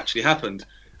believe that actually happened.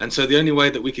 And so the only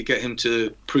way that we could get him to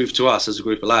prove to us as a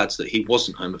group of lads that he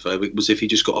wasn't homophobic was if he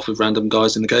just got off with random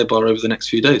guys in the gay bar over the next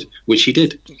few days, which he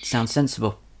did. Sounds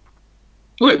sensible.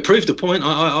 Well, it proved the point.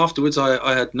 Afterwards,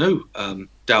 I had no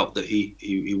doubt that he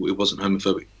wasn't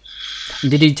homophobic.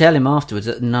 Did you tell him afterwards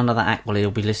that none of that act? Well, he'll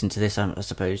be listening to this, I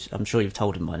suppose. I'm sure you've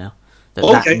told him by now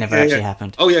that never actually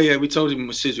happened. Oh yeah. We told him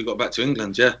as soon as we got back to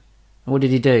England. Yeah. What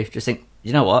did he do? Just think,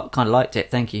 you know what? Kind of liked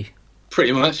it. Thank you.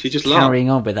 Pretty much. He just laughed.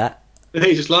 Carrying on with that.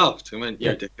 He just laughed and went,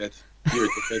 "You're a dickhead. You're a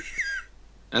dickhead."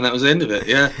 And that was the end of it.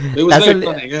 Yeah. It was very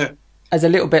funny. Yeah. As a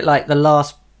little bit like the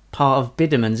last part of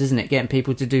Biderman's, isn't it? Getting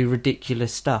people to do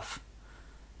ridiculous stuff.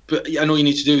 But and all you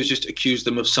need to do is just accuse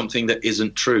them of something that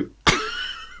isn't true,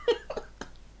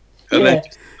 and then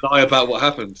just lie about what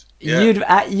happened. Yeah.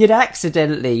 You'd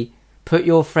accidentally put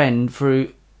your friend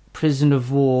through prison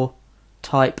of war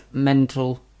type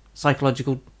mental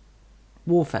psychological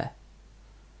warfare.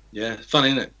 Yeah, funny,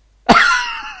 isn't it?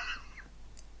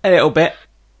 A little bit.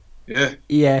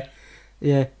 Yeah.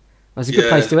 That's a good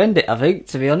place to end it, I think,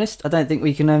 to be honest. I don't think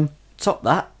we can top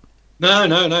that.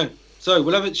 No.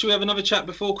 So, should we have another chat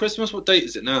before Christmas? What date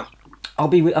is it now? I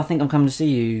think I'm coming to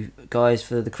see you guys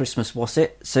for the Christmas What's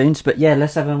It soon. But yeah,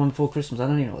 let's have one before Christmas. I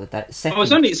don't even know what the date is.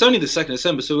 It's only the 2nd of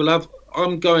December, so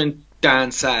I'm going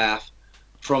down south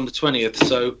from the 20th,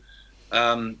 so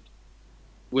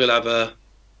we'll have a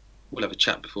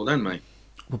chat before then, mate.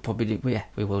 We'll probably do. Yeah,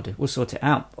 we will do. We'll sort it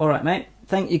out. All right, mate.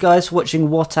 Thank you guys for watching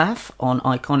What Af on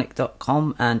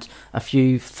iconic.com and a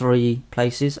few 3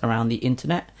 places around the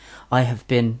internet. I have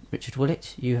been Richard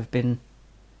Willett. You have been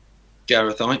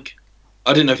Gareth Ike.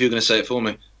 I didn't know if you were going to say it for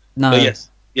me. No. But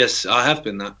yes, I have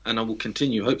been that, and I will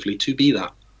continue, hopefully, to be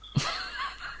that.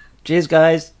 Cheers,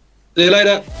 guys. See you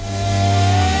later.